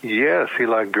 Yes, he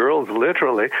liked girls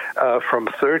literally. From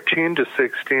 13 to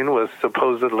 16 was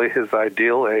supposedly his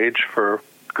ideal age for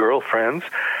girlfriends.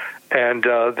 And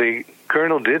the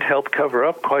Colonel did help cover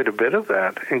up quite a bit of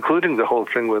that, including the whole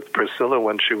thing with Priscilla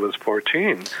when she was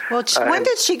 14. Well, when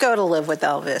did she go to live with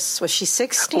Elvis? Was she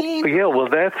 16? Yeah, well,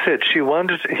 that's it. He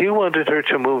wanted her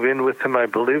to move in with him. I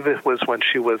believe it was when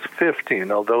she was 15,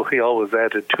 although he always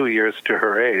added 2 years to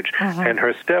her age. And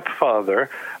her stepfather,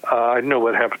 I don't know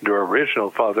what happened to her original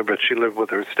father, but she lived with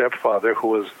her stepfather, who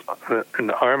was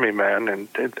an army man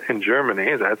in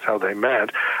Germany. That's how they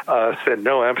met. Said,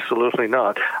 no, absolutely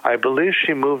not. I believe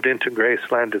she moved into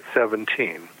Graceland at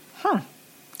 17.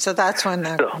 So that's when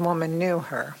that woman knew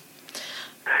her.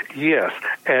 Yes,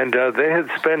 and they had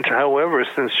spent, however,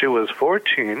 since she was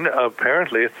 14,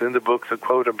 apparently it's in the book, the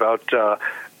quote about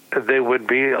they would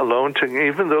be alone,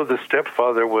 even though the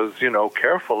stepfather was,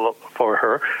 careful for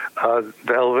her,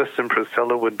 Elvis and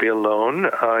Priscilla would be alone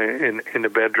in a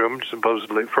bedroom,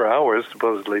 supposedly for hours,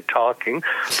 supposedly talking,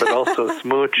 but also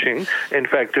smooching. In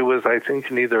fact, it was, I think,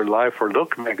 in either Life or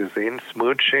Look magazine,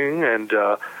 smooching and,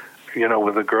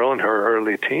 with a girl in her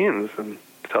early teens and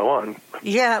so on.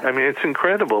 Yeah. I mean, it's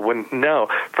incredible. Now,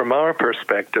 from our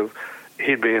perspective,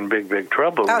 he'd be in big, big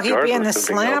trouble. Oh, he'd be in the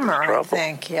Slammer, I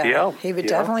think. Yeah. He would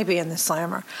definitely be in the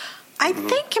Slammer. I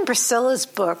think in Priscilla's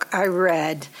book, I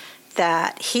read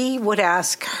that he would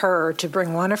ask her to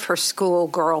bring one of her school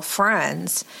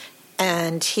girlfriends,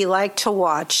 and he liked to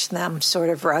watch them sort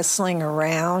of wrestling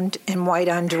around in white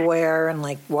underwear and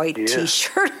like white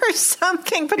T-shirt or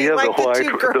something. But he liked the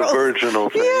two girls. The virginal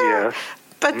thing, yeah.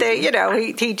 But they,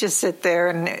 he'd just sit there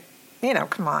and,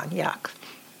 come on, yuck.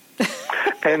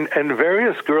 And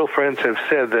various girlfriends have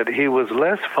said that he was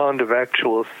less fond of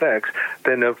actual sex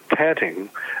than of petting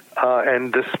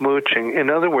and the smooching. In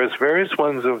other words, various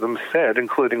ones of them said,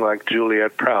 including like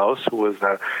Juliette Prowse, who was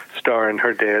a star in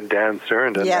her day, a dancer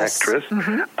and an actress,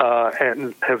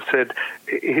 and have said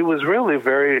he was really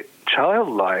very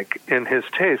childlike in his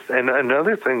taste. And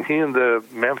another thing, he and the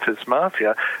Memphis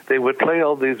Mafia, they would play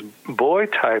all these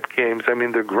boy-type games. I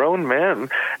mean, they're grown men,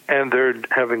 and they're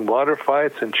having water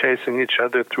fights and chasing each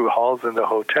other through halls in the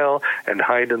hotel and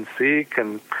hide and seek,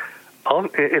 and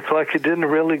it's like he didn't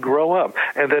really grow up.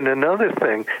 And then another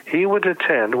thing, he would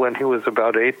attend, when he was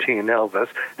about 18, Elvis,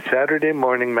 Saturday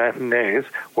morning matinees,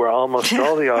 where almost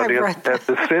all the audience at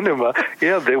the cinema,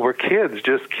 they were kids,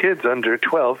 just kids under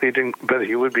 12, eating, but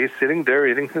he would be sitting there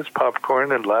eating his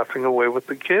popcorn and laughing away with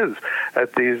the kids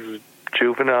at these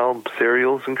juvenile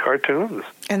serials and cartoons.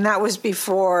 And that was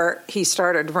before he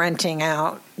started renting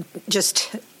out,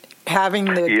 just having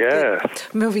the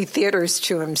movie theaters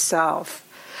to himself.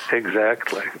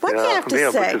 Exactly. What do you have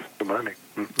to say? Just the money.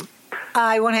 Mm-hmm.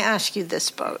 I want to ask you this,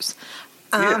 Bose.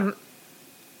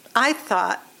 I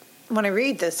thought, when I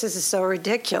read this is so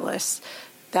ridiculous,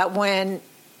 that when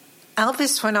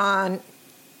Elvis went on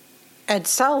Ed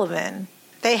Sullivan,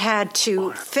 they had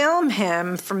to film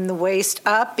him from the waist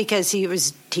up because he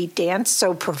danced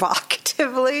so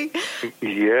provocatively.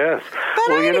 Yes.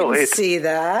 But I didn't see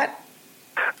that.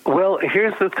 Well,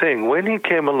 here's the thing. When he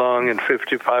came along in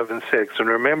 55 and 6, and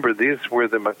remember, these were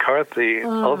the McCarthy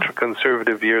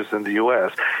ultra-conservative years in the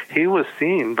U.S., he was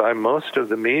seen by most of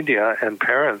the media and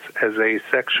parents as a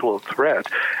sexual threat.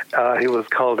 He was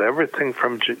called everything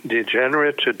from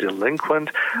degenerate to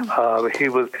delinquent.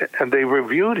 And they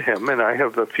reviewed him, and I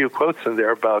have a few quotes in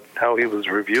there about how he was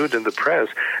reviewed in the press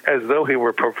as though he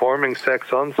were performing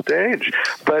sex on stage.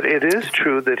 But it is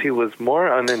true that he was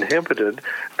more uninhibited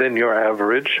than your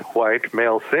average white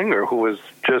male singer who was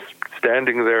just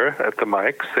standing there at the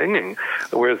mic singing,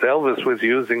 whereas Elvis was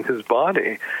using his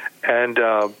body. And,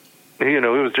 he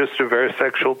was just a very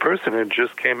sexual person. It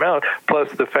just came out,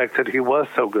 plus the fact that he was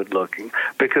so good-looking.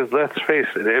 Because let's face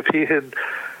it, if he had,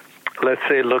 let's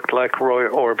say, looked like Roy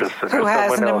Orbison, who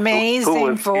has an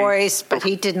amazing voice, but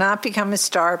he did not become a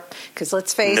star, because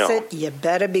let's face it, you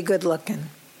better be good-looking.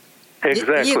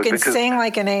 Exactly. You can sing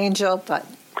like an angel, but...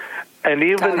 And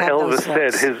even Elvis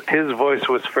said his voice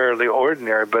was fairly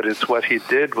ordinary, but it's what he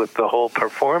did with the whole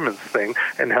performance thing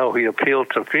and how he appealed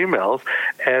to females.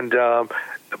 And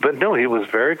but no, he was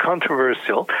very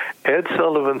controversial. Ed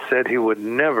Sullivan said he would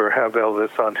never have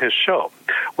Elvis on his show.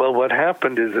 Well, what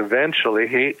happened is eventually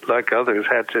he, like others,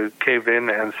 had to cave in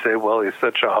and say, well, he's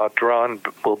such a hot draw and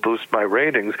will boost my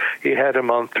ratings. He had him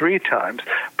on 3 times.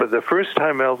 But the first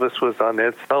time Elvis was on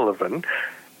Ed Sullivan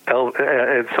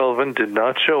did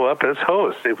not show up as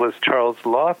host. It was Charles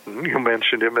Lawton, you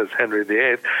mentioned him as Henry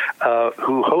VIII,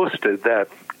 who hosted that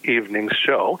evening's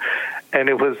show. And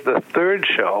it was the 3rd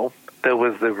show that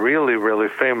was the really, really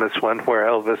famous one where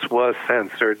Elvis was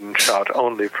censored and shot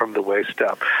only from the waist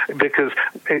up. Because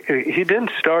he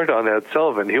didn't start on Ed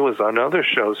Sullivan. He was on other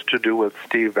shows to do with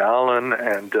Steve Allen,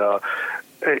 and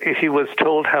he was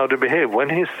told how to behave.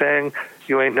 When he sang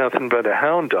You Ain't Nothing But a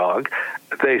Hound Dog,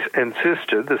 they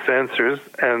insisted, the censors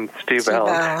and Steve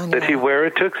Allen, that he wear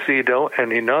a tuxedo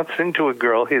and he not sing to a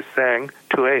girl, he sang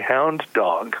to a hound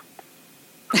dog.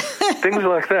 Things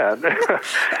like that.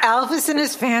 Elvis and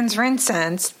his fans were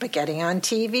incensed, but getting on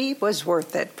TV was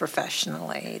worth it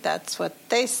professionally. That's what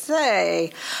they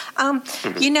say. There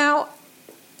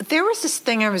was this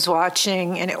thing I was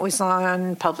watching, and it was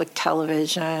on public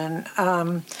television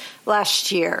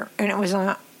last year, and it was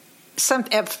on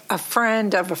a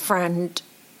friend of a friend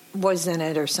was in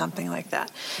it or something like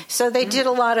that. So they did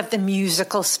a lot of the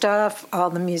musical stuff, all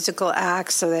the musical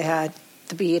acts. So they had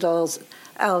the Beatles,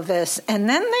 Elvis, and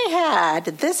then they had,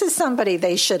 this is somebody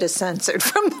they should have censored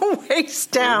from the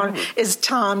waist down, is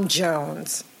Tom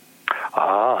Jones.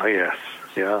 Ah, yes,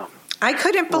 yeah. I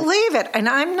couldn't believe it. And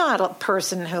I'm not a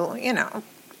person who,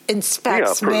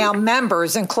 inspects male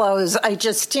members and clothes. I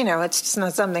just, it's just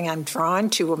not something I'm drawn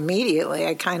to immediately.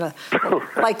 I kind of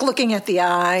like looking at the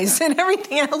eyes and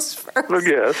everything else first.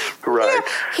 Yes, right. Yeah,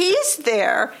 he's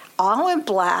there, all in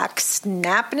black,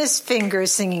 snapping his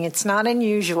fingers, singing It's Not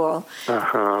Unusual.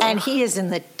 And he is in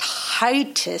the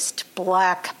tightest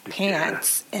black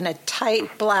pants and a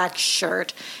tight black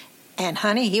shirt. And,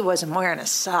 honey, he wasn't wearing a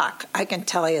sock. I can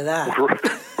tell you that.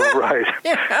 Right.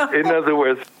 In other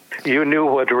words, you knew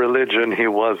what religion he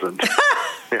wasn't.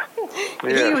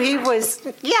 He was,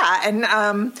 and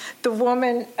the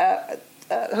woman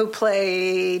who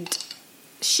played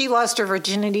she lost her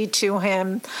virginity to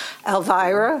him,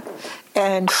 Elvira,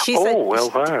 and she said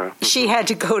Elvira. she had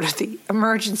to go to the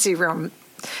emergency room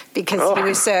because he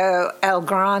was so El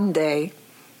Grande.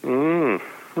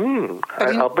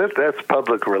 I'll bet that's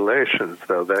public relations,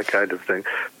 though, that kind of thing.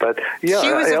 But yeah,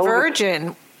 she was a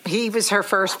virgin. He was her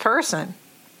first person.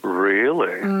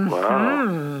 Really?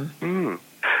 Wow.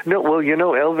 No, well,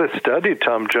 Elvis studied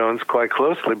Tom Jones quite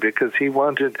closely because he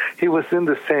was in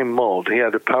the same mold. He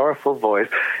had a powerful voice,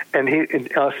 and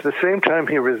at the same time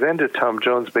he resented Tom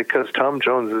Jones because Tom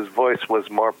Jones's voice was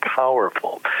more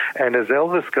powerful. And as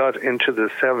Elvis got into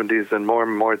the 70s and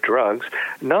more drugs,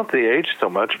 not the age so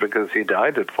much because he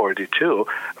died at 42,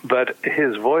 but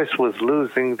his voice was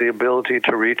losing the ability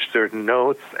to reach certain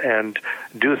notes and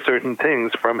do certain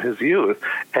things from his youth.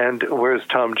 And whereas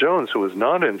Tom Jones, who was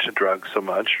not into drugs so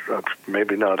much,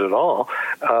 maybe not at all,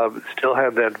 still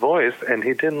had that voice, and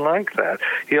he didn't like that.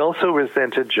 He also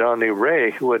resented Johnny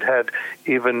Ray, who had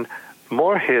even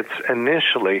more hits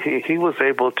initially. He was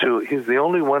able to, he's the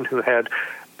only one who had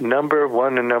number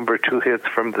 1 and number 2 hits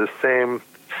from the same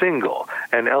single,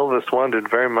 and Elvis wanted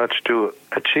very much to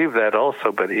achieve that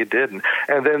also, but he didn't.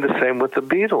 And then the same with the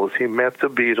Beatles. He met the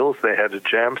Beatles. They had a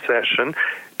jam session.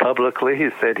 Publicly,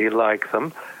 he said he liked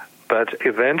them, but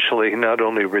eventually he not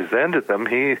only resented them,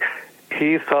 he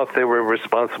thought they were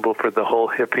responsible for the whole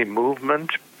hippie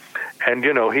movement. And,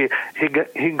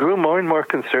 he grew more and more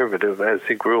conservative as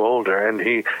he grew older, and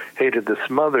he hated the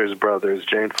Smothers Brothers,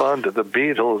 Jane Fonda, the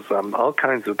Beatles, all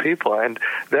kinds of people. And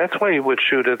that's why he would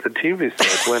shoot at the TV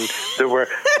set when there were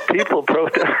people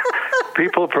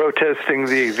protesting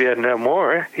the Vietnam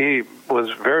War. He was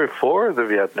very for the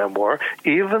Vietnam War,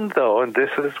 even though, and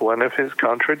this is one of his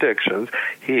contradictions,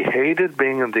 he hated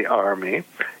being in the Army.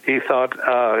 He thought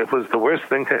it was the worst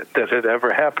thing that had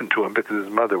ever happened to him because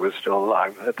his mother was still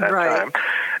alive at that time.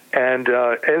 And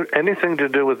anything to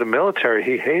do with the military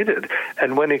he hated.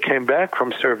 And when he came back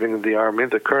from serving in the Army,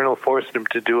 the colonel forced him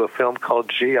to do a film called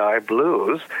G.I.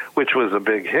 Blues, which was a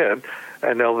big hit,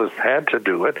 and Elvis had to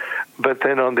do it. But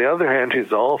then on the other hand,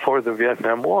 he's all for the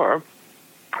Vietnam War.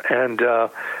 And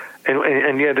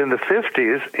yet in the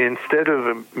 50s, instead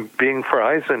of being for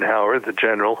Eisenhower, the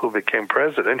general who became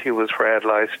president, he was for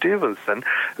Adlai Stevenson,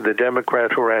 the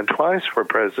Democrat who ran twice for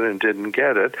president, didn't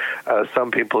get it.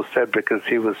 Some people said because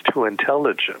he was too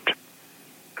intelligent.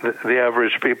 The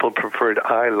average people preferred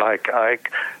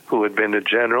Ike, who had been a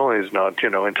general. He's not,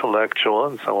 intellectual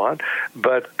and so on.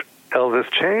 But Elvis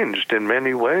changed in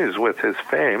many ways with his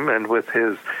fame and with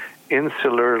his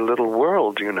insular little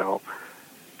world,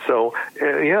 So,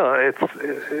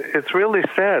 it's really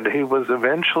sad. He was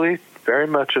eventually very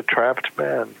much a trapped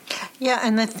man. Yeah,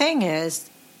 and the thing is,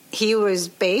 he was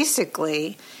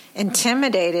basically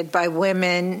intimidated by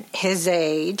women his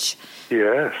age.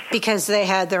 Yes. Because they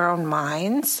had their own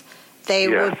minds. They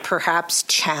would perhaps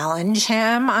challenge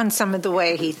him on some of the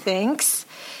way he thinks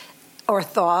or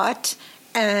thought.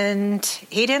 And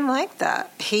he didn't like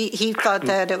that. He thought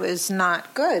that it was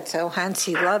not good. So hence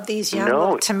he loved these young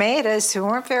little tomatoes who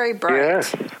weren't very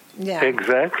bright. Yes,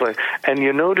 exactly. And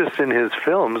you notice in his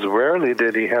films, rarely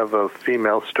did he have a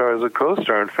female star as a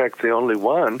co-star. In fact, the only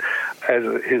one as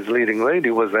his leading lady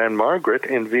was Anne Margaret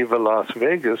in Viva Las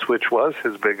Vegas, which was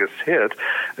his biggest hit.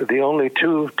 The only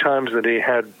 2 times that he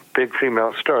had big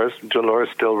female stars, Dolores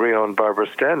Del Rio and Barbara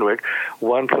Stanwyck,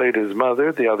 one played his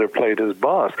mother, the other played his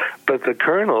boss. But the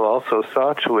colonel also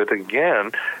saw to it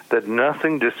again that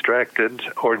nothing distracted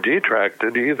or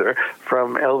detracted either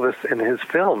from Elvis in his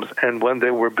films. And when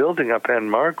they were building up Anne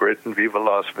Margaret in Viva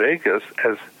Las Vegas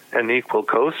as an equal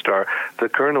co-star, the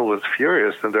colonel was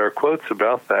furious, and there are quotes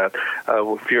about that,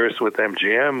 furious with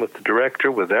MGM, with the director,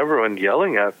 with everyone,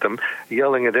 yelling at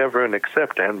everyone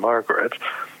except Anne Margaret.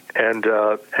 And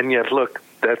yet, look,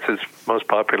 that's his most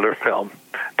popular film.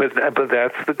 But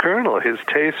that's the colonel. His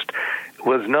taste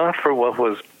was not for what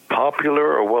was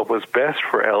popular or what was best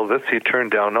for Elvis. He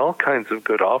turned down all kinds of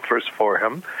good offers for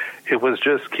him. It was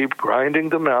just keep grinding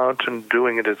them out and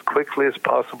doing it as quickly as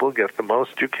possible, get the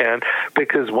most you can.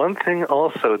 Because one thing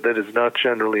also that is not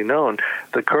generally known,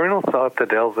 the colonel thought that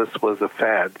Elvis was a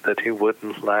fad, that he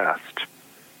wouldn't last.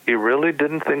 He really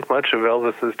didn't think much of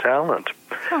Elvis's talent.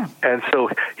 And so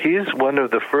he's one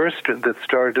of the first that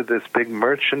started this big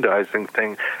merchandising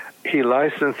thing. He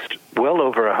licensed well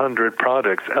over 100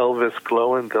 products, Elvis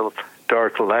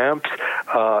glow-in-the-dark lamps,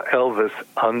 Elvis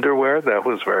underwear, that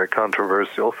was very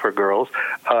controversial for girls,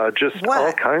 just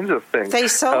all kinds of things. They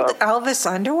sold Elvis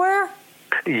underwear?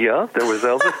 Yeah, there was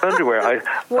Elvis underwear.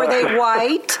 Were they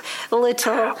white,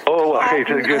 little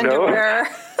underwear?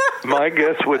 My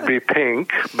guess would be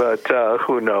pink, but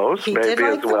who knows? He maybe did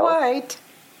like as well. The white.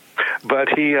 But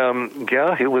he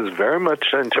was very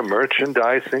much into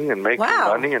merchandising and making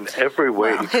money in every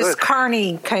way he could. His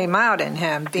carny came out in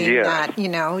him, being that,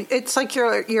 it's like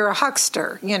you're a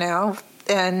huckster,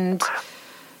 and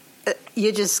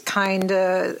you just kind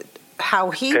of how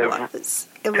he was.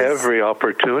 Every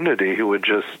opportunity, he would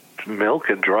just milk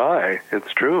it dry.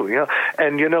 It's true, yeah.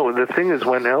 And the thing is,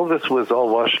 when Elvis was all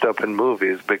washed up in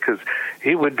movies, because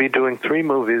he would be doing 3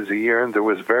 movies a year and there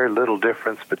was very little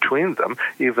difference between them,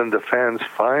 even the fans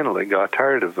finally got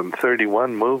tired of them.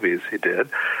 31 movies he did.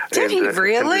 Did he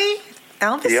really?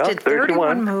 Elvis did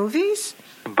 31 movies?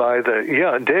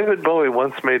 David Bowie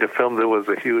once made a film that was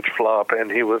a huge flop,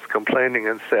 and he was complaining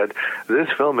and said, "This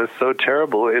film is so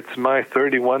terrible, it's my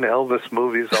 31 Elvis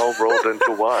movies all rolled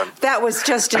into one." That was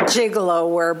just a gigolo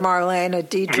where Marlene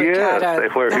Dietrich had a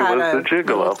the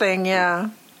gigolo thing, yeah.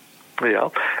 Yeah,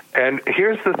 and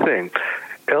here's the thing.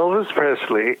 Elvis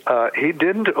Presley, he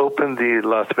didn't open the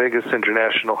Las Vegas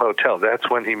International Hotel. That's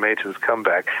when he made his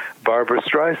comeback. Barbra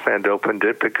Streisand opened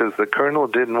it because the Colonel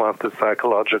didn't want the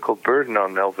psychological burden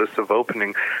on Elvis of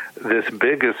opening this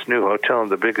biggest new hotel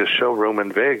and the biggest showroom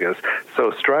in Vegas.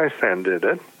 So Streisand did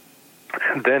it.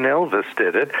 And then Elvis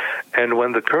did it, and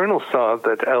when the Colonel saw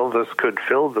that Elvis could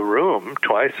fill the room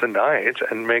twice a night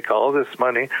and make all this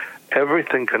money,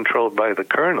 everything controlled by the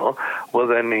Colonel, well,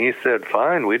 then he said,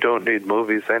 fine, we don't need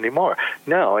movies anymore.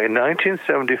 Now, in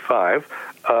 1975,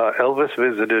 Elvis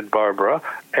visited Barbara,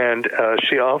 and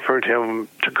she offered him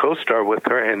to co-star with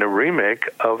her in a remake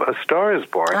of A Star Is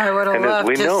Born. I would have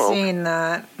loved to have seen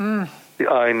that.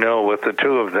 I know, with the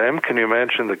two of them. Can you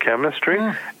imagine the chemistry?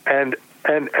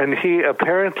 And he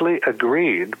apparently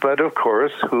agreed, but of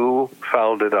course, who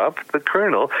fouled it up? The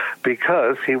Colonel,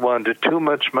 because he wanted too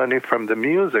much money from the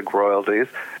music royalties,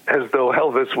 as though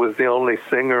Elvis was the only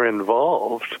singer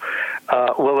involved.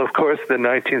 Well, of course, the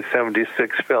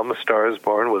 1976 film A Star Is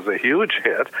Born was a huge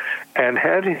hit, and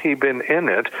had he been in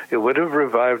it, it would have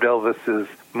revived Elvis's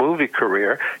movie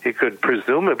career. He could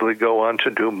presumably go on to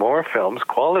do more films,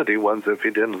 quality ones, if he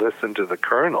didn't listen to the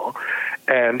Colonel.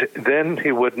 And then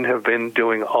he wouldn't have been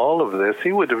doing all of this.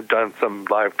 He would have done some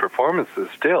live performances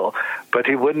still, but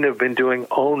he wouldn't have been doing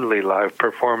only live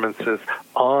performances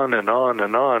on and on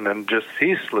and on and just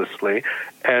ceaselessly,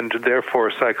 and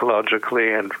therefore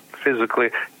psychologically and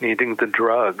physically needing the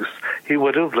drugs. He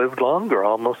would have lived longer,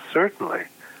 almost certainly,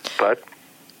 but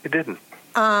he didn't.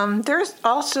 There's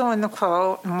also in the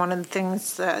quote, and one of the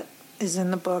things that is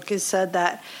in the book is said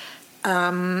that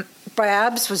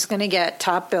Babs was going to get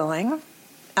top billing.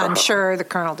 I'm sure the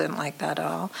Colonel didn't like that at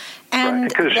all. And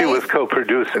because she was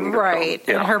co-producing the right,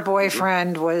 film. And her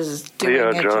boyfriend was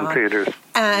doing it. John Peters.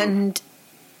 And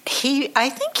I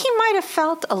think he might have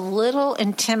felt a little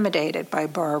intimidated by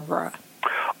Barbara.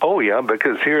 Oh, yeah,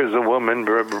 because here's a woman,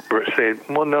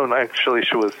 actually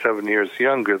she was 7 years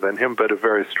younger than him, but a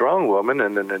very strong woman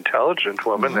and an intelligent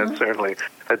woman, and certainly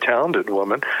a talented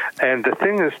woman. And the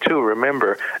thing is, too,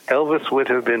 remember, Elvis would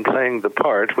have been playing the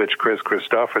part, which Chris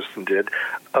Christopherson did,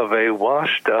 of a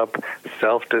washed-up,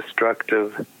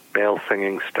 self-destructive male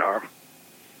singing star.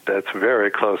 That's very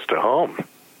close to home.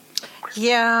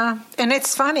 Yeah, and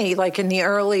it's funny, like in the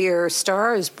earlier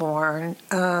Star Is Born,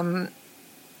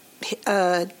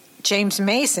 James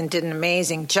Mason did an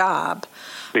amazing job.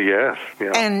 Yes,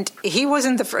 yeah. And he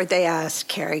wasn't the first. They asked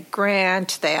Cary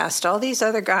Grant, they asked all these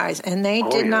other guys, and they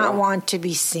did not want to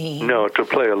be seen. No, to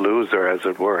play a loser, as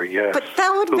it were, yes. But that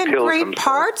would have been great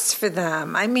parts for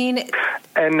them. I mean...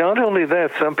 And not only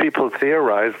that, some people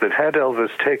theorize that had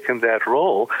Elvis taken that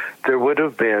role, there would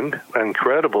have been,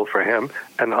 incredible for him,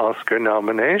 an Oscar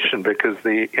nomination, because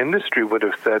the industry would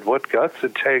have said, what guts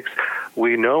it takes.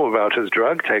 We know about his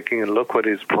drug taking, and look what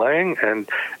he's playing, and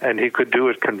he could do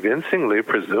it convincingly,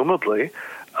 presumably.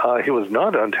 He was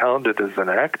not untalented as an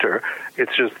actor.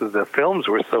 It's just that the films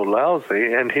were so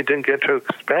lousy, and he didn't get to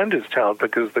expand his talent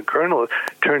because the Colonel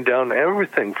turned down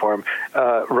everything for him.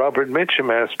 Robert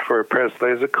Mitchum asked for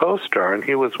Presley as a co-star, and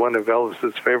he was one of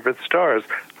Elvis's favorite stars.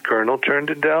 The Colonel turned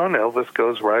it down. Elvis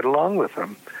goes right along with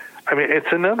him. I mean,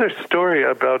 it's another story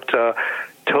about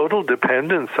total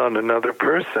dependence on another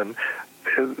person.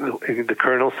 The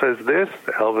Colonel says this,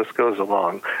 Elvis goes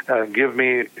along. Give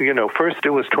me, first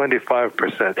it was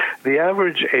 25%. The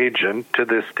average agent to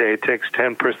this day takes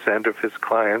 10% of his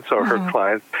clients or her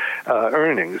clients'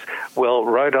 earnings. Well,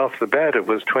 right off the bat, it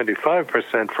was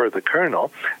 25% for the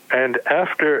Colonel. And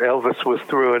after Elvis was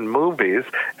through in movies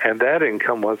and that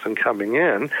income wasn't coming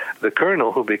in, the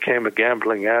Colonel, who became a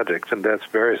gambling addict, and that's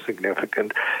very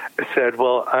significant, said,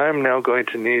 well, I'm now going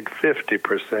to need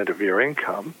 50% of your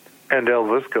income. And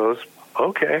Elvis goes,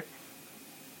 okay.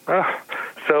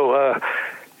 So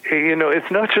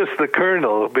it's not just the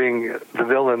Colonel being the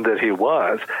villain that he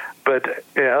was, but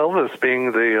Elvis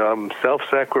being the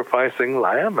self-sacrificing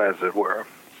lamb, as it were.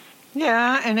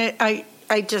 Yeah, and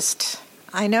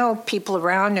I know people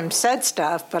around him said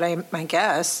stuff, but I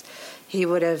guess he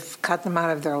would have cut them out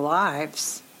of their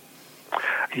lives.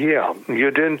 Yeah,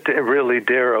 you didn't really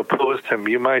dare oppose him.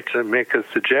 You might make a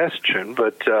suggestion,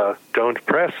 but don't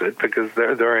press it, because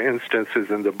there are instances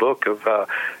in the book of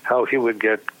how he would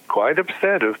get quite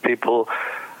upset if people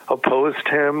opposed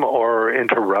him or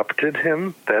interrupted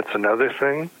him. That's another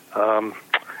thing.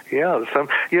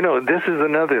 This is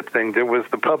another thing. There was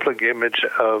the public image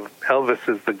of Elvis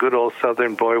as the good old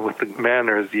Southern boy with the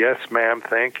manners, yes, ma'am,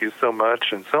 thank you so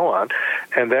much, and so on.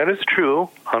 And that is true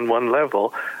on one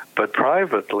level, but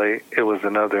privately it was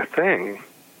another thing.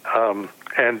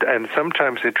 And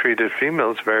sometimes he treated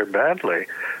females very badly.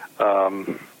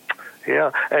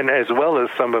 And as well as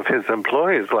some of his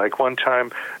employees. Like one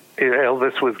time,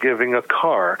 Elvis was giving a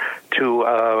car to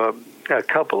a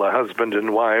couple, a husband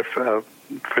and wife,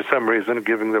 for some reason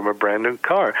giving them a brand new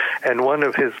car. And one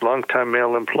of his longtime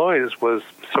male employees was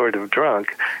sort of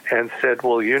drunk and said,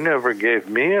 well, you never gave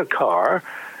me a car.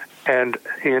 And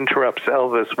he interrupts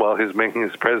Elvis while he's making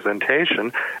his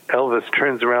presentation. Elvis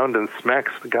turns around and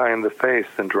smacks the guy in the face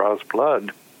and draws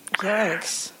blood.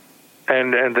 Yikes.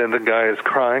 And then the guy is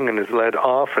crying and is led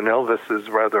off, and Elvis is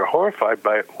rather horrified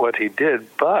by what he did,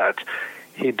 but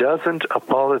he doesn't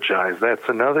apologize. That's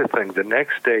another thing. The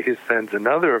next day he sends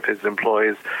another of his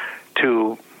employees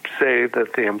to say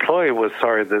that the employee was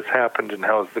sorry this happened and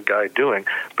how's the guy doing.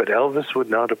 But Elvis would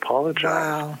not apologize.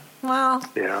 Wow. Well,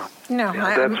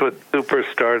 that's what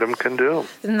superstardom can do.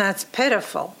 And that's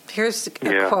pitiful. Here's a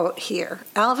quote here.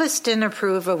 Elvis didn't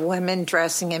approve of women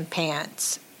dressing in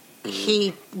pants.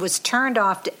 He was turned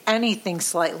off to anything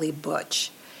slightly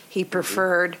butch. He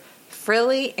preferred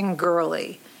frilly and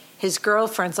girly. His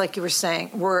girlfriends, like you were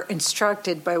saying, were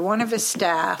instructed by one of his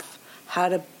staff how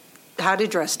to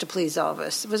dress to please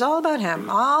Elvis. It was all about him,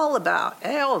 all about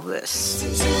Elvis. Listen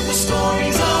to the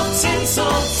stories of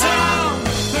Tinseltown.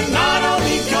 They're not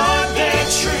only good.